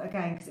technical,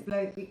 again, because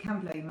it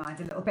can blow your mind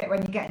a little bit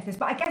when you get into this,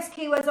 but I guess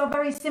keywords are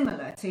very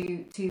similar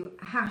to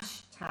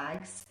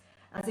hashtags,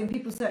 as in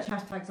people search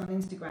hashtags on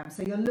Instagram.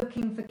 So you're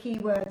looking for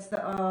keywords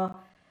that are,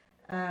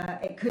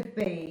 it could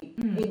be,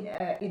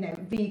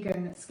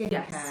 vegan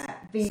skincare,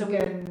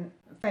 vegan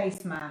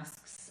face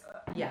masks.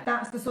 Yeah,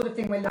 that's the sort of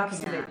thing we're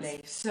looking at.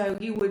 Absolutely. So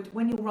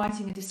when you're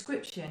writing a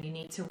description, you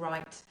need to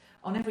write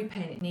on every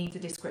pin. It needs a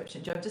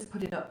description. Don't just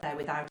put it up there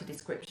without a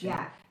description.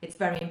 Yeah, it's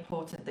very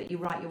important that you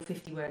write your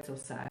 50 words or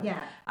so.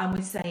 Yeah, and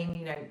we're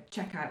saying,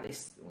 check out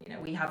this.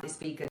 We have this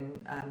vegan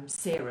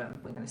serum.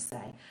 We're going to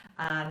say,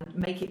 and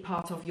make it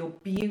part of your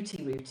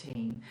beauty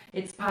routine.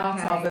 It's part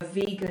of a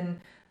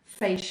vegan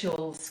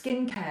facial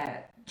skincare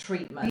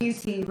treatment,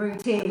 beauty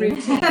routine.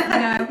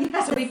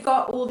 Yes. So we've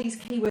got all these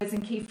keywords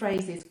and key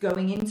phrases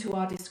going into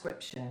our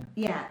description.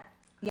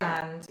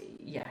 And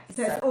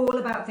so it's all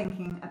about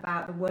thinking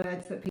about the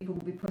words that people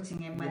will be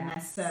putting in when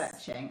they're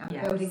searching,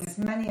 and building as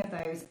many of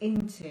those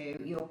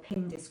into your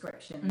pin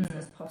descriptions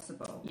as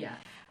possible.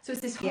 So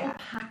it's this whole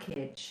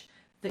package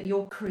that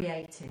you're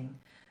creating,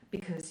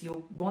 because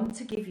you want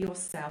to give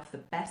yourself the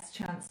best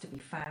chance to be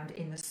found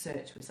in the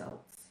search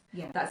results.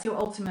 That's your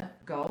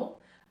ultimate goal.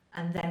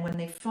 And then when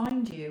they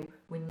find you,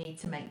 we need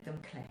to make them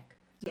click.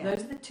 So those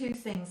are the two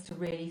things to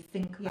really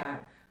think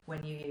about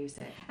when you use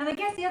it. And I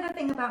guess the other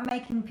thing about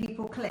making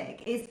people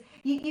click is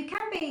you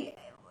can be,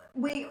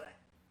 when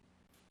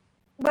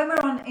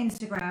we're on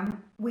Instagram,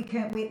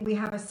 we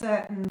have a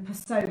certain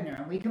persona,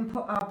 and we can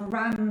put our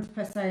brand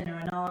persona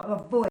and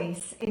our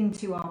voice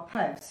into our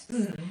posts,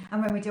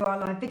 and when we do our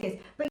live videos.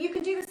 But you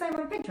can do the same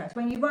on Pinterest.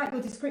 When you write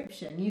your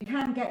description, you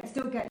can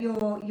still get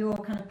your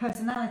kind of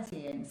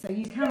personality in. So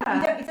you can.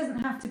 It doesn't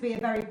have to be a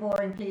very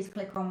boring. Please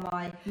click on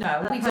my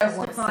we post don't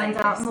want to find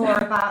out this. more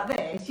about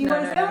this. You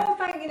want to say, oh,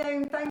 thank you.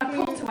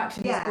 A call to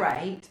action is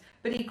great,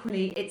 but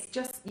equally, it's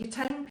just you're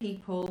telling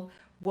people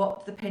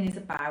what the pin is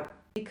about,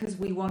 because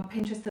we want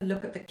Pinterest to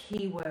look at the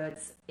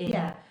keywords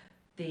in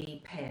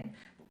the pin.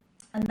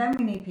 And then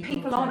we need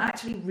people aren't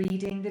actually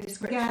reading the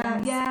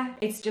descriptions. Yeah.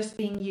 It's just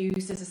being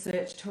used as a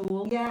search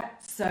tool. Yeah.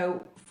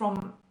 So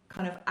from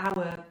kind of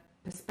our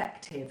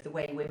perspective, the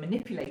way we're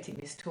manipulating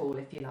this tool,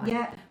 if you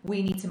like,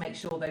 we need to make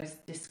sure those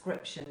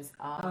descriptions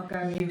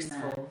are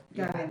useful.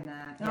 Go in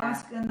there. No,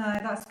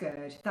 that's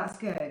good. That's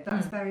good.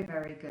 That's very,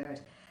 very good.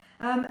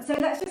 So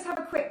let's just have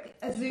a quick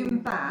zoom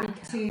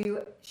back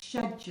to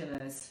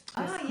schedulers.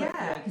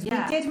 Because we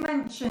did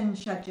mention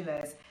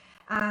schedulers,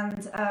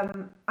 and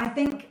I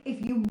think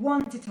if you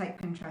want to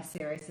take Pinterest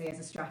seriously as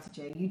a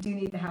strategy, you do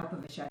need the help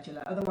of a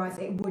scheduler. Otherwise,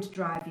 it would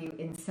drive you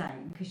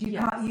insane, because you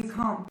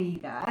can't be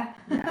there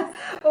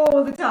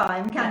all the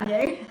time, can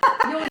you?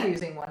 You're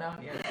using one,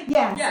 aren't you?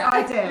 Yes,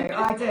 I do.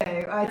 I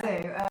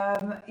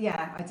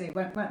do.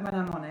 When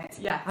I'm on it,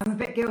 I'm a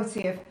bit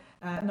guilty of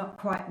not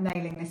quite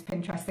nailing this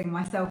Pinterest thing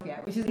myself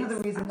yet, which is another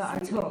reason that I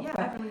talk.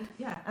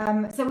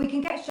 So we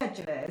can get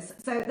schedulers.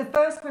 So the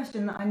first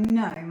question that I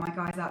know my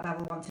guys out there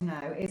will want to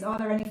know is, are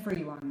there any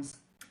free ones?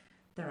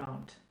 There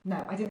aren't.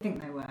 No, I didn't think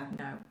there were.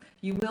 No.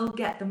 You will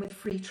get them with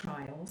free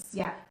trials.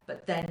 Yeah.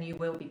 But then you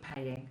will be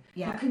paying.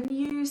 Yeah. You can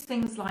use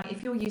things like,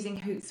 if you're using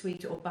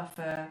Hootsuite or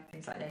Buffer,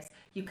 things like this,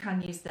 you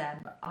can use them.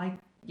 But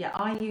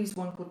I use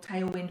one called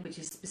Tailwind, which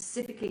is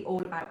specifically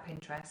all about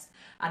Pinterest,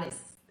 and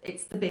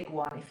it's the big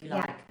one, if you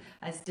like,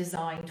 and it's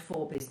designed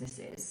for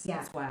businesses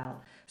as well.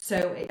 So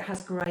it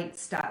has great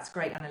stats,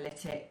 great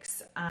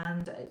analytics,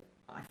 and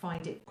I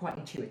find it quite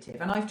intuitive.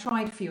 And I've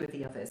tried a few of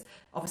the others.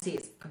 Obviously,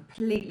 it's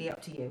completely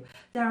up to you.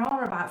 There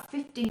are about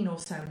 15 or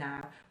so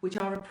now which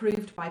are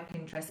approved by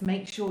Pinterest.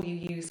 Make sure you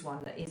use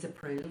one that is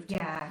approved,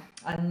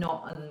 and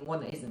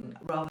one that isn't,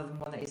 rather than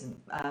one that isn't.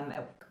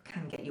 It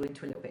can get you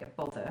into a little bit of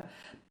bother.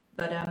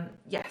 But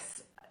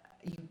yes,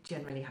 you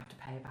generally have to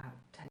pay about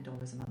 $10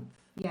 a month.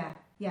 Yeah.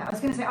 I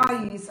was going to say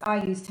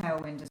I use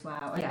Tailwind as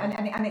well,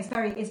 and it's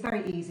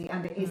very easy,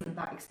 and it isn't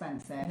that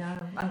expensive. No,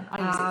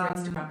 I use it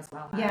for Instagram as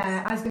well.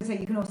 Yeah, I was going to say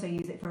you can also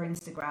use it for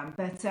Instagram,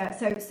 but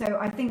so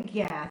I think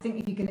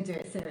if you're going to do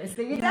it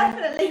seriously, you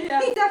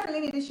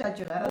definitely need a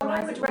scheduler. What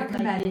I would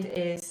recommend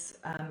is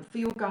for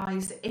your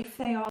guys, if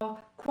they are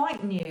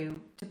quite new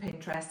to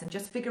Pinterest and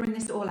just figuring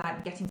this all out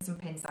and getting some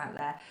pins out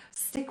there,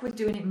 stick with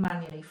doing it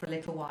manually for a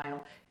little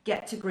while.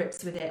 Get to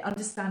grips with it,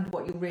 understand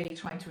what you're really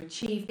trying to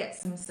achieve, get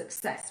some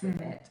success with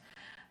it,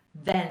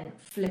 then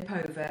flip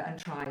over and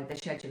try the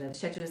scheduler.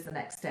 The scheduler is the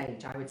next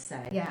stage, I would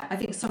say. Yeah. I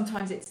think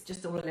sometimes it's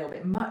just all a little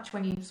bit much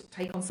when you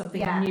take on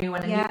something new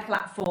and a new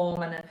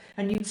platform and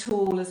a new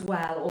tool as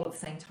well, all at the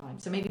same time.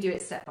 So maybe do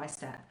it step by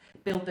step.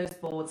 Build those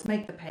boards,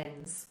 make the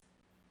pins,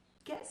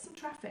 get some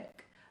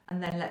traffic,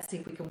 and then let's see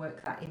if we can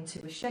work that into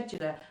a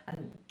scheduler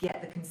and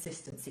get the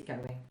consistency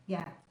going.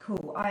 Yeah,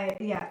 cool.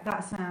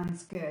 That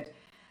sounds good.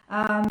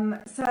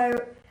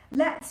 So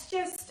let's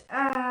just,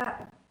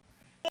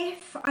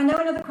 if I know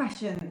another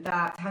question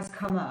that has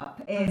come up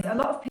is a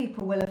lot of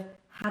people will have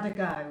had a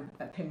go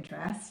at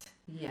Pinterest.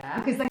 Yeah.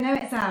 Because they know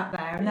it's out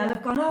there, and they'll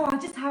have gone, I'll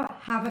just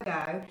have a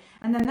go.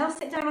 And then they'll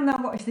sit down and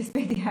they'll watch this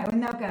video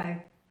and they'll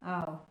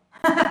go,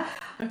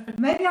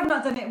 maybe I've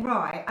not done it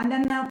right, and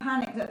then they'll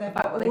panic that they've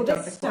got all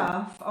this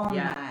stuff on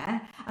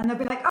there, and they'll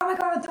be like, oh my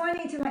god, do I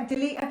need to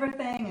delete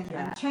everything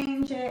and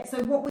change it?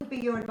 So what would be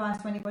your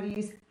advice to anybody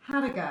who's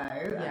had a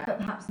go but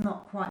perhaps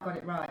not quite got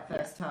it right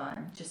first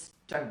time? Just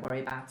don't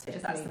worry about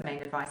it. That's the main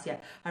advice.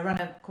 I ran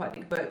a quite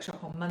big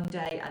workshop on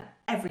Monday, and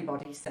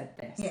everybody said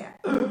this.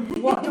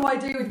 What do I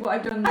do with what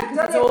I've done? Because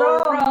it's all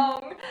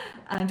wrong.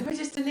 And do I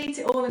just delete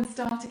it all and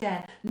start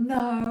again?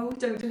 No,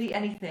 don't delete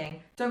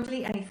anything.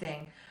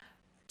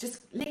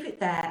 Just leave it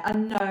there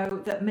and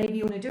know that maybe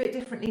you want to do it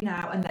differently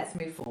now, and let's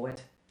move forward.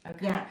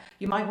 Okay. Yeah.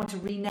 You might want to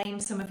rename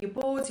some of your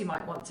boards. You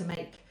might want to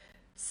make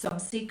some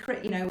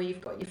secret, where you've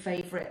got your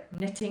favourite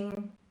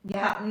knitting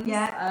patterns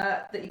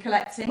that you're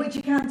collecting. Which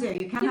you can do.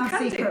 You can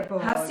have secret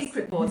boards. Have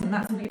secret boards, and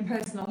that's all your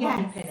personal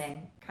hobby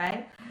pinning.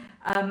 Okay.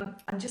 And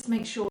just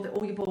make sure that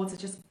all your boards are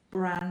just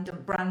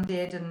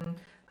branded and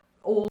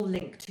all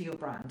linked to your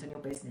brand and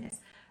your business.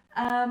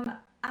 And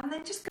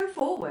then just go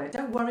forward.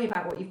 Don't worry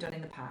about what you've done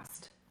in the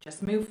past.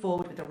 Just move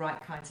forward with the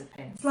right kinds of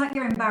pins. It's like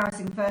your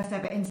embarrassing first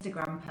ever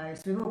Instagram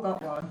post. We've all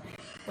got one.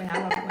 We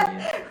have,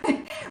 haven't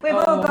we? We've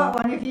all got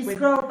one. If you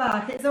scroll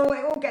back, it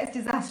all gets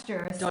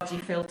disastrous. Dodgy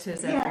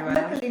filters Yeah,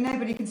 everywhere. luckily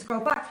nobody can scroll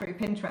back through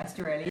Pinterest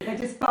really. They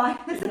just find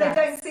so they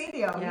don't see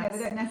the old. Yes. They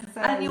don't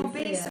necessarily. And you'll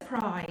see be it.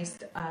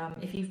 surprised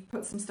if you've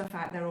put some stuff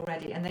out there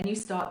already, and then you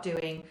start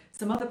doing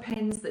some other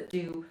pins that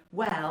do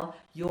well.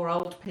 Your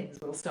old pins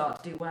will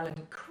start to do well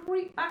and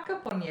creep back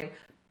up on you.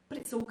 But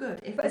it's all good.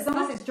 But as long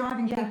as it's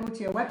driving people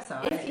to your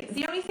website.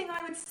 The only thing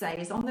I would say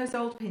is on those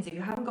old pins, if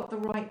you haven't got the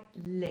right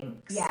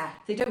links, Yeah.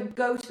 if they don't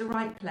go to the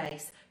right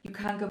place, you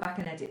can go back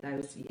and edit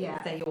those Yeah.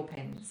 if they're your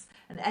pins.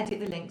 And edit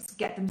the links,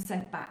 get them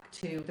sent back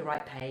to the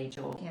right page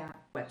or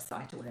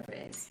website or whatever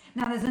it is.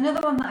 Now there's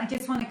another one that I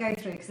just want to go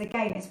through because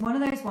again it's one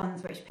of those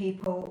ones which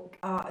people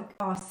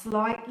are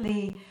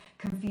slightly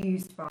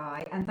confused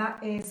by, and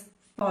that is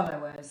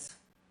followers.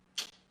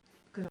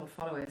 Good old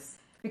followers.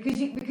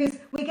 Because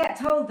we get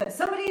told that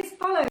somebody's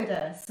followed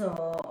us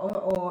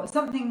or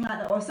something like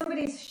that, or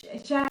somebody's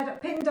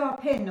pinned our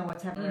pin or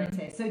whatever it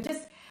is. So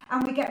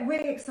and we get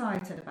really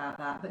excited about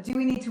that. But do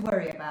we need to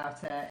worry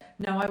about it?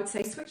 No, I would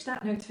say switch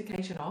that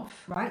notification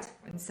off. Right.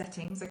 In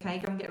settings, okay?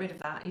 Go and get rid of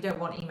that. You don't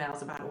want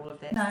emails about all of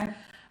this. No.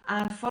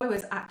 And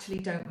followers actually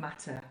don't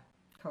matter.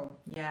 Cool.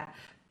 Yeah.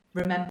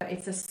 Remember,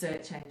 it's a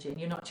search engine.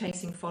 You're not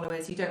chasing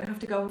followers. You don't have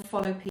to go and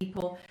follow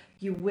people.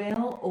 You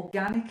will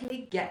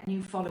organically get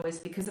new followers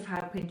because of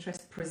how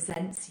Pinterest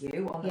presents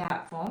you on the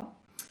platform.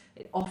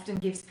 It often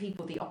gives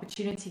people the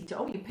opportunity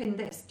to, you pinned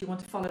this. Do you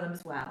want to follow them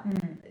as well?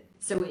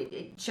 So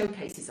it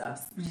showcases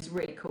us, which is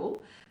really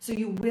cool. So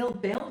you will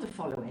build a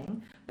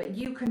following, but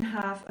you can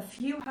have a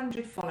few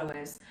hundred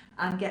followers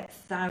and get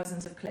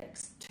thousands of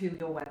clicks to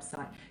your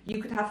website.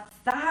 You could have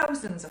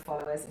thousands of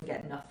followers and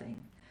get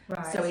nothing.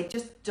 Right. So it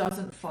just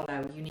doesn't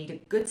follow. You need a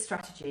good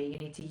strategy. You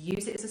need to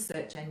use it as a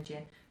search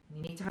engine.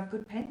 You need to have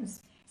good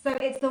pins. So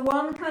it's the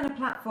one kind of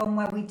platform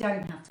where we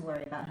don't have to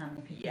worry about how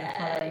many people are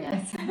following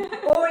us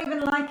or even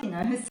liking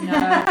us. No.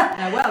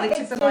 Well, they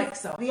took the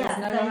likes off. Yeah,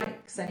 There's no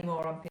likes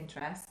anymore on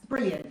Pinterest.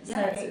 Brilliant. Yeah,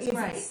 so it's it's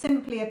great.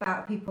 simply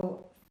about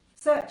people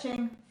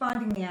searching,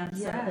 finding the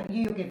answer Yeah. that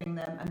you're giving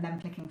them, and then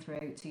clicking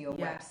through to your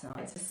website.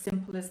 It's as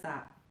simple as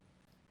that.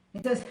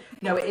 It does.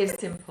 No, it is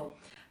simple.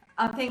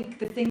 I think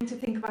the thing to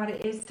think about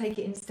it is take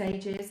it in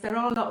stages. There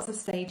are lots of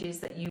stages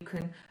that you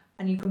can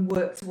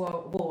work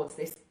towards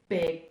this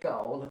big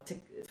goal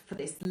for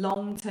this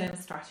long-term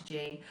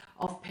strategy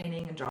of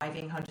pinning and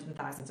driving hundreds and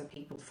thousands of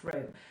people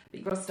through. But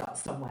you've got to start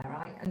somewhere,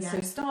 right? And so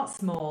start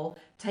small,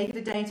 take it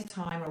a day at a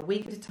time or a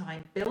week at a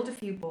time, build a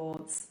few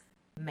boards,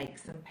 make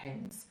some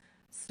pins.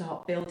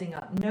 Start building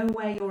up, know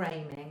where you're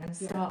aiming, and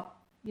start,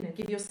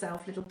 give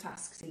yourself little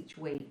tasks each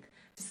week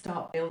to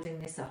start building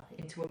this up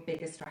into a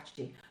bigger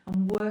strategy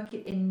and work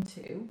it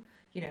into,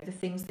 the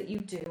things that you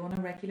do on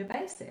a regular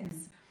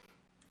basis.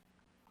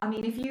 I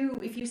mean,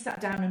 if you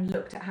sat down and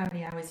looked at how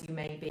many hours you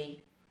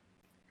maybe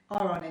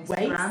or on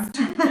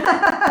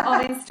Instagram,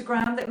 on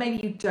Instagram that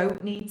maybe you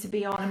don't need to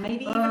be on, and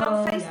maybe even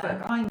on Facebook.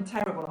 Yeah. I'm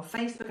terrible on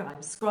Facebook, and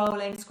I'm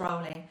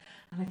scrolling,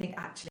 and I think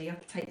actually I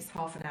could take this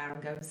half an hour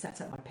and go and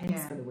set up my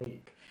pins for the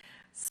week.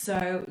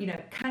 So,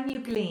 can you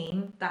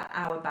glean that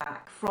hour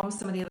back from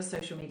some of the other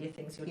social media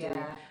things you're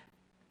doing?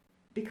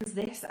 Because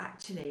this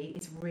actually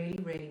is really,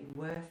 really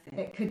worth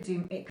it.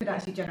 It could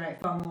actually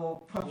generate far more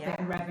profit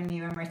and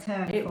revenue and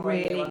return for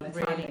you on the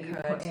time that you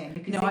put in.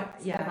 Because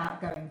it's about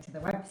going to the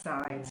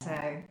website. So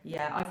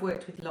I've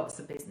worked with lots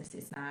of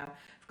businesses now.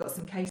 I've got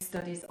some case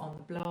studies on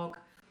the blog,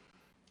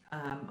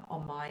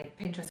 on my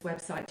Pinterest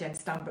website,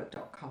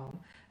 jenstambrook.com.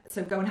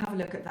 So go and have a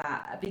look at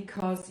that,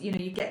 because you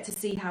get to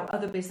see how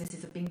other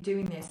businesses have been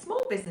doing this.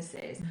 Small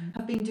businesses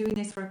have been doing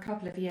this for a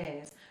couple of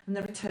years, and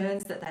the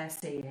returns that they're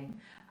seeing,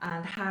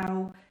 and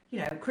how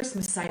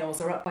Christmas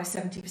sales are up by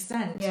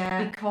 70%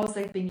 because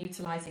they've been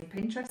utilising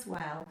Pinterest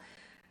well.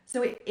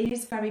 So it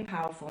is very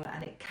powerful,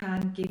 and it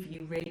can give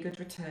you really good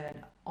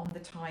return on the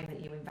time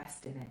that you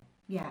invest in it.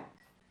 Yeah,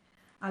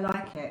 I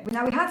like it.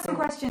 Now we had some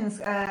questions.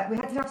 We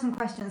had to have some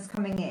questions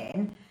coming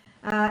in.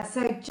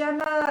 So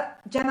Gemma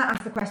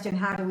asked the question,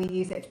 how do we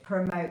use it to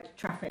promote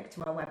traffic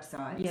to our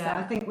website? Yeah, so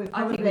I think we've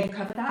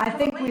covered that. I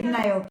think we've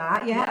nailed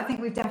that. Yeah, I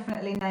think we've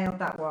definitely nailed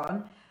that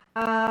one.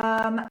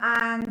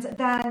 And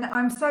then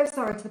I'm so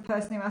sorry to the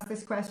person who asked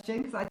this question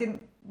because I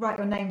didn't write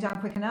your name down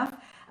quick enough.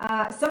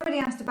 Somebody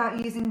asked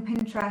about using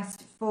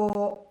Pinterest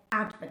for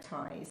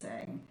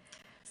advertising.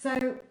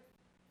 So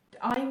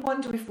I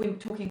wonder if we're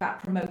talking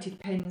about promoted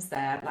pins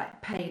there,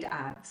 like paid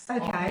ads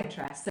on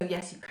Pinterest. So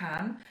yes, you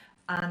can.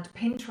 And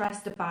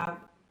Pinterest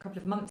about a couple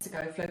of months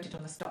ago floated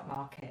on the stock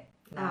market.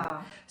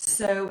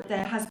 So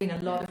there has been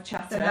a lot of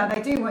chatter. So now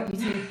they do want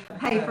you to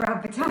pay for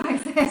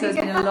advertising. So there's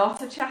been a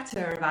lot of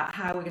chatter about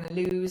how we're going to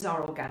lose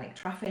our organic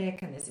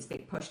traffic, and there's this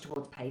big push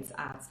towards paid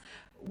ads.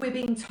 We're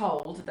being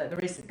told that there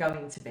isn't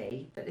going to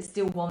be, that they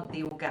still want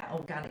the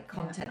organic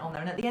content on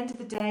there. And at the end of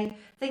the day,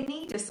 they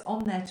need us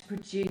on there to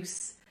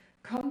produce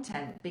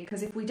content,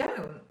 because if we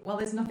don't, well,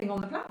 there's nothing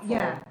on the platform.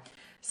 Yeah.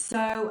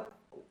 So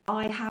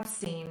I have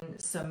seen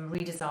some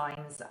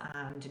redesigns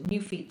and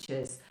new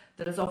features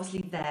that is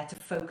obviously there to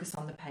focus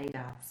on the paid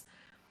ads.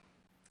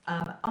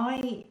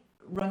 I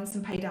run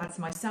some paid ads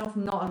myself,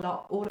 not a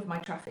lot. All of my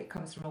traffic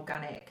comes from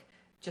organic,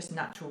 just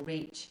natural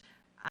reach,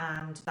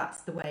 and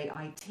that's the way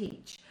I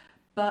teach.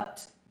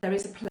 But there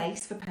is a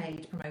place for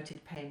paid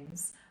promoted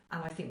pins,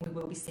 and I think we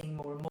will be seeing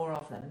more and more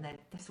of them, and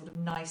they're sort of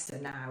nicer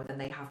now than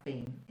they have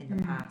been in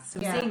the past. So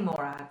we're seeing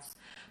more ads.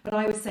 But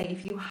I would say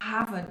if you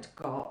haven't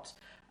got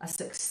a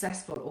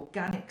successful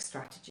organic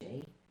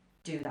strategy,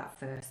 do that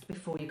first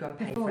before you go and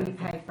pay for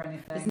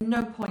anything. There's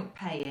no point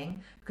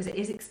paying because it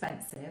is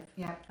expensive.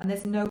 Yeah. And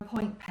there's no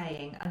point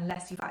paying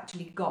unless you've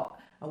actually got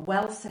a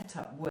well set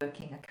up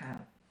working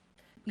account.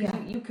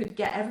 Because you could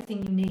get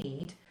everything you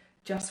need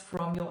just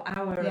from your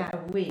hour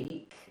a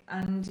week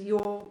and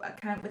your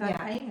account without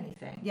paying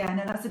anything. Yeah,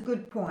 no, that's a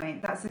good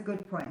point.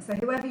 So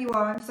whoever you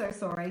are, I'm so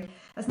sorry.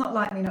 That's not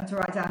like me not to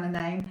write down a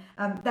name.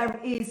 There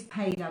is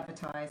paid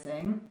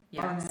advertising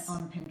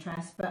on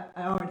Pinterest, but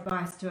our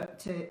advice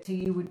to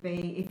you would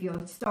be, if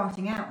you're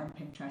starting out on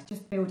Pinterest,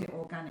 just build it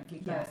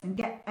organically first and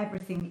get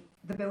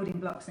the building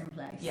blocks in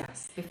place.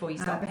 Yes, before you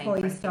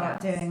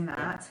start doing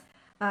that.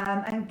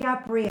 And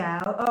Gabrielle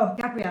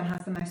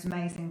has the most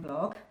amazing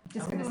blog.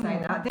 Just going to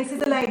say that. This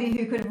is a lady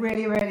who could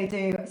really, really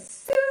do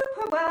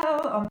super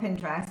well on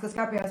Pinterest, because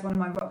Gabrielle is one of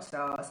my rock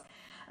stars.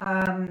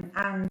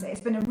 And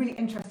it's been a really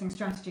interesting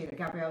strategy that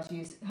Gabrielle's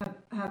used.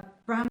 Her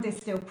brand is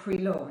still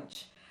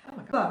pre-launch,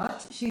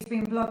 but she's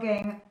been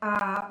blogging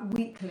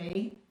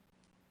weekly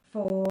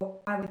for,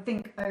 I would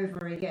think,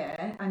 over a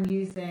year, and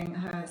using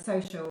her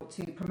social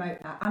to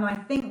promote that. And I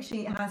think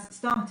she has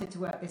started to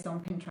work this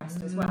on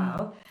Pinterest as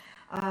well.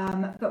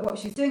 But what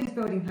she's doing is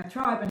building her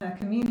tribe and her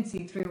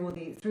community through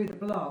the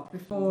blog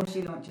before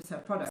she launches her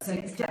product.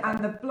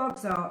 And the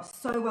blogs are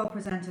so well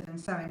presented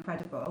and so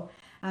incredible.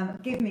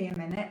 Give me a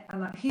minute. I'm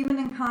like Human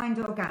and Kind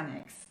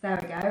Organics. There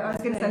we go. I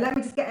was going to say, let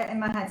me just get it in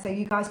my head so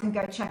you guys can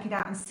go check it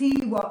out and see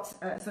what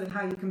sort of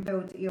how you can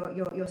build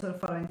your sort of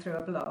following through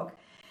a blog.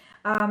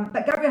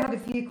 But Gabrielle had a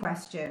few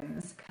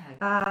questions.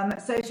 Okay.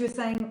 So she was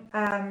saying.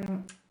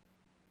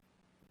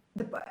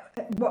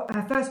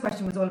 Her first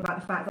question was all about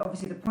the fact that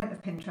obviously the point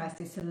of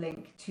Pinterest is to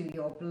link to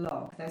your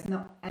blog. There's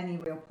not any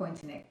real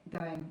point in it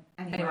going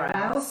anywhere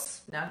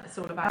else. No, it's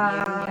all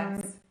about you,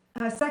 yes.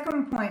 Her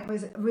second point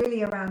was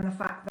really around the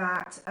fact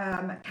that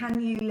can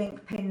you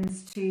link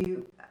pins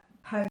to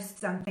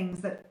posts and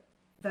things that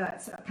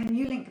can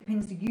you link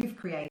pins that you've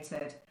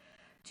created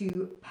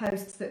to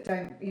posts that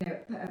don't,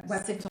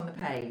 sit on the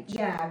page.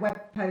 Yeah, web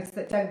posts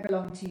that don't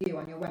belong to you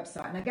on your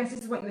website. And I guess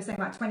this is what you were saying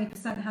about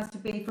 20% has to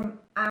be from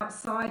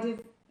outside of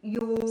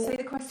your... Say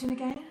the question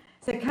again.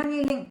 So can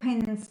you link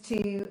pins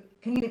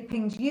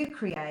you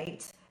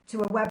create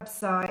to a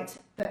website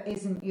that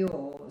isn't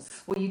yours?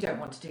 Well, you don't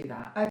want to do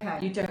that. Okay.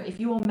 You don't. If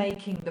you're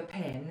making the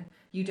pin,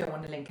 you don't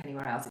want to link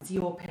anywhere else. It's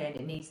your pin.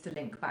 It needs to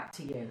link back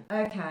to you.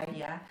 Okay.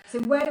 Yeah. So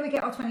where do we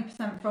get our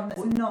 20% from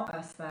that's not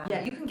us then?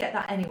 Yeah, you can get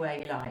that anywhere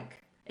you like.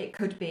 It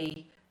could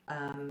be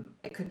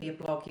a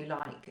blog you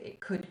like. It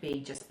could be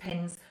just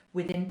pins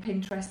within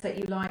Pinterest that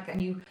you like,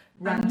 and you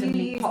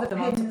randomly pop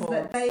them onto boards.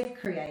 That they've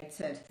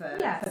created for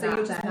so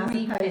you're just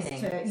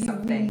repinning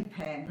something.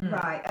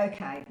 Right?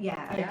 Okay.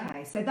 Yeah.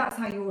 Okay. So that's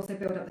how you also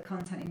build up the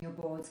content in your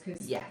boards.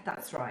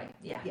 That's right.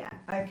 Yeah.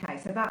 Okay.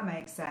 So that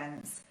makes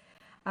sense.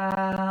 So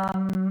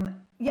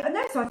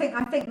I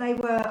think they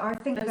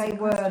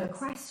were the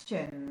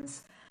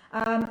questions.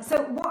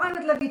 So what I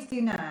would love you to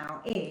do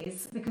now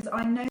is, because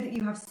I know that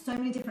you have so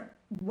many different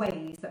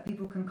ways that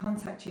people can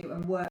contact you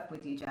and work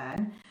with you,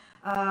 Jen.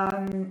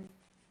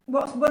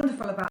 What's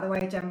wonderful about the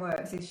way Jen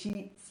works is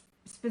she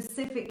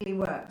specifically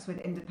works with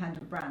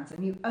independent brands,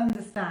 and you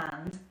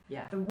understand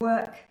the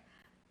work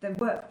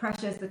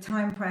pressures, the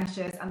time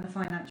pressures, and the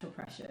financial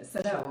pressures. So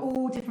there are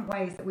all different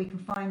ways that we can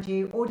find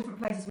you, all different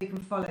places we can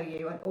follow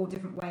you, and all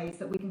different ways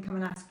that we can come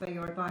and ask for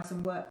your advice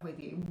and work with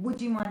you. Would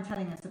you mind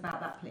telling us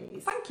about that,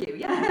 please? Thank you.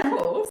 Yeah, of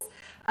course.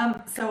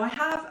 So I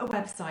have a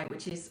website,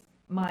 which is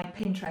my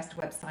Pinterest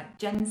website,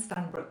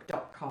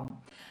 jenstanbrook.com.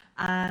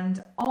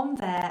 And on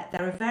there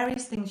are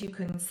various things you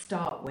can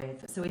start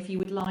with. So if you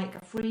would like a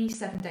free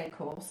 7-day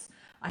course,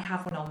 I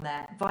have one on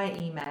there via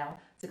email.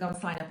 So go and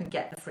sign up and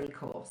get the free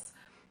course.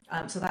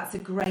 So that's a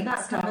great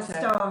starter.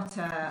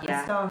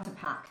 A starter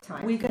pack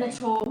type. We're going to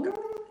talk.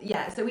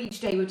 So each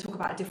day we'll talk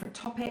about a different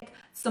topic.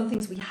 Some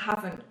things we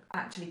haven't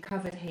actually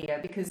covered here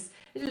because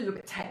it's a little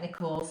bit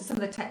technical. So some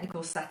of the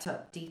technical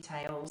setup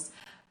details.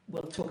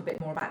 We'll talk a bit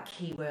more about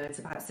keywords,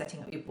 about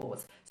setting up your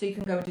boards. So you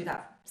can go and do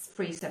that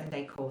free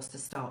 7-day course to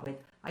start with.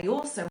 I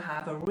also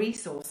have a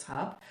resource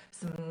hub,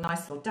 some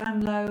nice little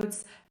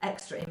downloads,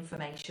 extra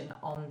information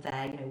on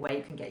there, where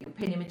you can get your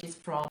pin images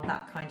from,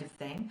 that kind of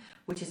thing,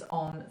 which is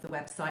on the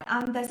website.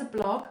 And there's a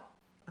blog,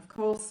 of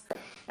course.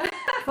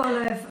 full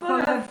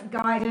of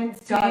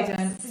guidance.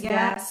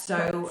 Yeah.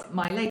 So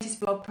my latest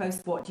blog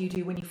post, what do you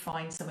do when you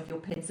find some of your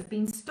pins have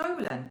been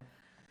stolen?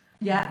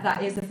 Yeah,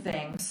 that is a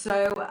thing.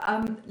 So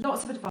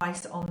lots of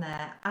advice on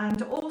there.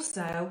 And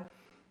also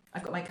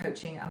I've got my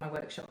coaching and my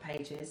workshop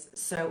pages.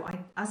 So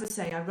as I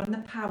say, I run the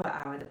Power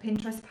Hour, the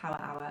Pinterest Power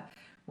Hour,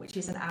 which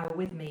is an hour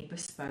with me,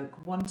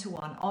 bespoke,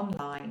 one-to-one,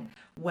 online,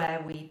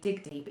 where we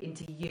dig deep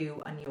into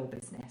you and your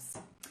business.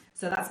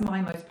 So that's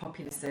my most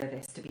popular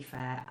service, to be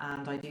fair,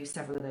 and I do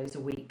several of those a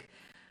week.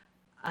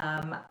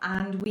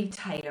 And we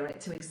tailor it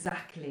to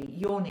exactly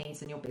your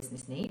needs and your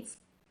business needs.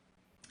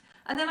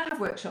 And then I have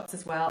workshops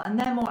as well, and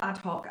they're more ad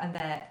hoc, and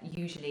they're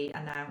usually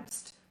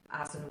announced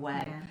as and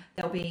when. Yeah.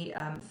 They'll be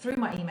through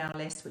my email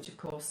list, which of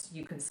course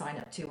you can sign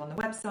up to on the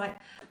website,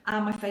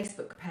 and my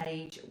Facebook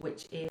page,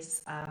 which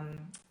is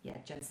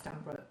Jen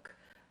Stambrook,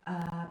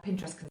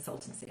 Pinterest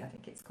Consultancy, I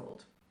think it's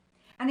called.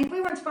 And if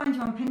we want to find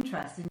you on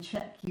Pinterest and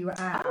check you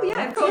out, Oh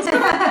yeah, of course.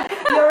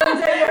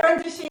 you're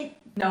under sheet.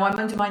 No, I'm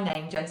under my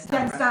name, Jen Stambrook.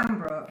 Jen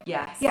Stambrook.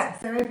 Yes. Yeah.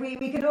 So if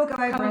we could all go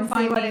over Come and and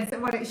see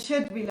find what it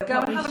should be.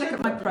 Go and have a look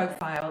at my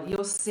profile.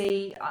 You'll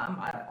see,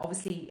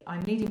 obviously,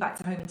 I'm leading back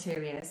to home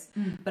interiors,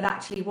 but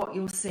actually what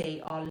you'll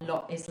see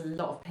is a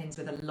lot of pins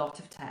with a lot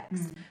of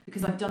text,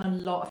 because I've done a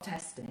lot of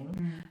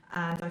testing,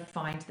 and I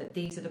find that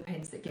these are the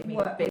pins that give me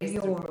the biggest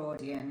your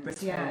audience.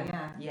 return.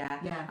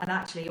 Yeah. And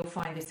actually, you'll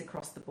find this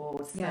across the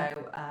board. So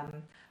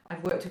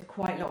I've worked with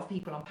quite a lot of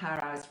people on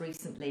Power Hours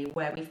recently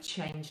where we've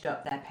changed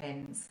up their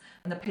pins,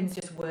 and the pins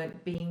just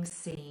weren't being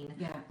seen.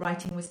 Yeah.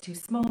 Writing was too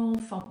small,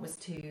 font was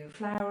too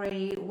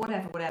flowery,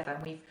 whatever.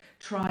 And we've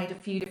tried a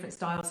few different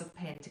styles of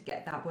pin to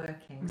get that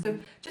working. So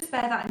just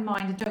bear that in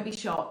mind, and don't be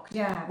shocked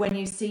when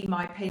you see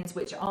my pins,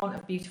 which aren't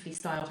of beautifully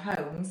styled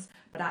homes,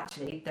 but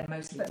actually they're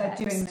mostly text.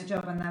 They're doing the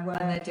job and they're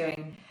working. And they're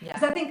doing,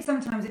 Because I think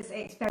sometimes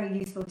it's very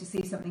useful to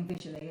see something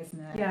visually, isn't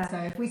it? Yeah. So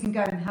if we can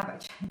go and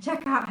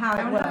check out how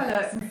it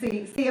works and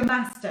see a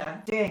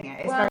master doing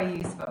it, it's very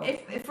useful.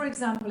 If, for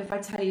example, if I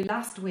tell you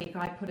last week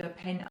I put a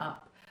pin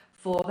up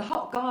for the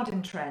hot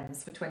garden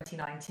trends for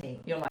 2019.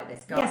 You'll like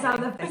this, gardening. Yes, I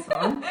love this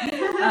one.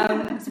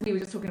 So we were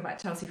just talking about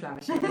Chelsea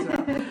flower sheep as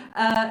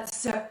well.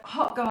 So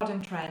hot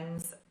garden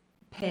trends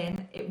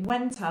pin, it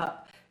went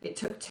up, it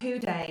took 2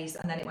 days,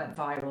 and then it went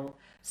viral.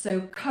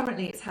 So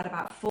currently it's had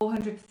about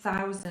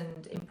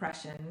 400,000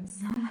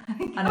 impressions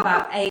and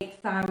about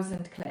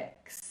 8,000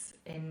 clicks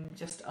in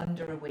just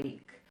under a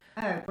week.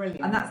 Oh,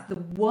 brilliant. And that's the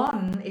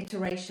one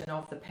iteration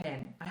of the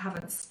pin. I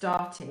haven't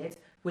started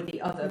with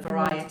the other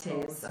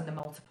varieties and the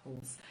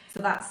multiples.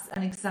 So that's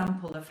an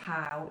example of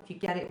how, if you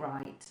get it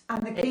right,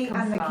 and the key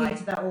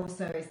to that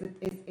also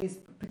is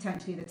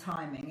potentially the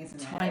timing, isn't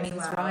it? Timing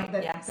is right.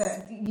 Yes.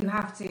 That you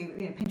have to.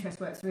 Pinterest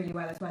works really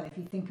well as well if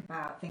you think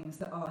about things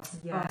that are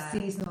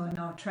seasonal and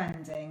are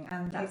trending.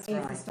 And it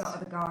is the start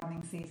of the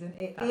gardening season.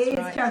 It is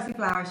Chelsea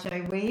Flower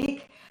Show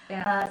week.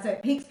 Yeah. So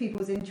it piques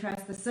people's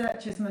interest. The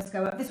searches must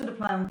go up. This would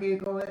apply on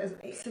Google.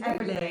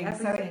 Everything.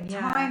 So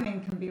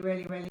timing can be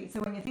really, really.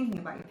 So when you're thinking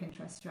about your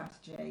Pinterest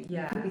strategy,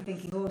 you could be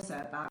thinking also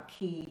about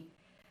key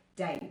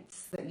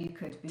dates that you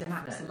could be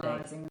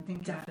maximising and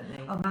thinking,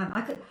 oh man,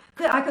 I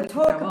could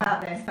talk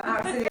about this for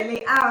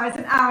absolutely hours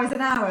and hours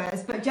and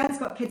hours. But Jen's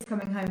got kids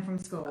coming home from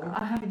school.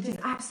 She's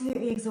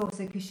absolutely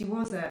exhausted because she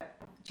was at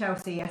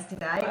Chelsea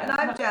yesterday, and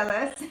I'm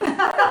jealous.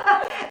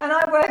 And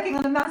I'm working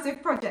on a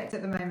massive project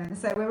at the moment,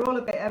 so we're all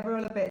a bit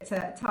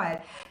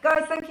tired.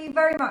 Guys, thank you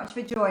very much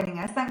for joining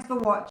us. Thanks for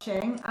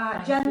watching.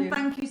 Jen,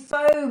 thank you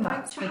so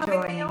much for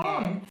joining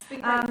in. It's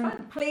been great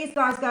fun. Please,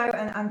 guys, go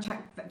and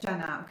check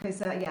Jen out because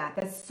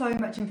there's so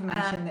much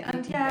information that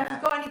you can get. If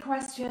you've got any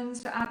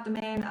questions, to add them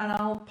in, and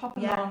I'll pop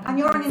them on. And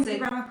you're on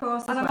Instagram, of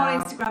course, and I'm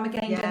on Instagram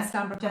again, Jen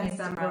Stambrook. Jen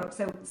Stambrook.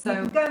 So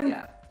you can go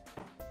and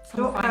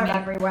stalk her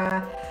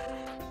everywhere.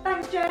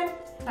 Thanks, Jen.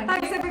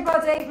 Thanks,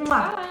 everybody.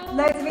 Bye.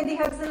 Loads of indie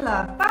hugs and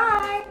love.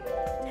 Bye.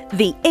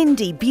 The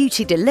Indie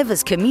Beauty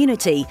Delivers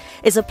community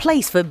is a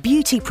place for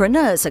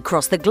beautypreneurs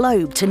across the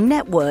globe to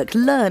network,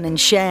 learn and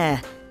share.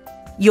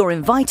 You're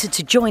invited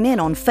to join in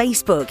on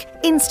Facebook,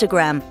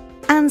 Instagram,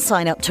 and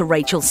sign up to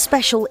Rachel's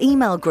special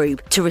email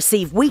group to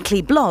receive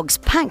weekly blogs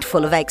packed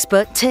full of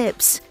expert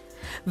tips.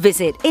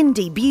 Visit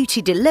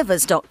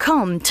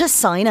indiebeautydelivers.com to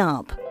sign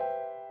up.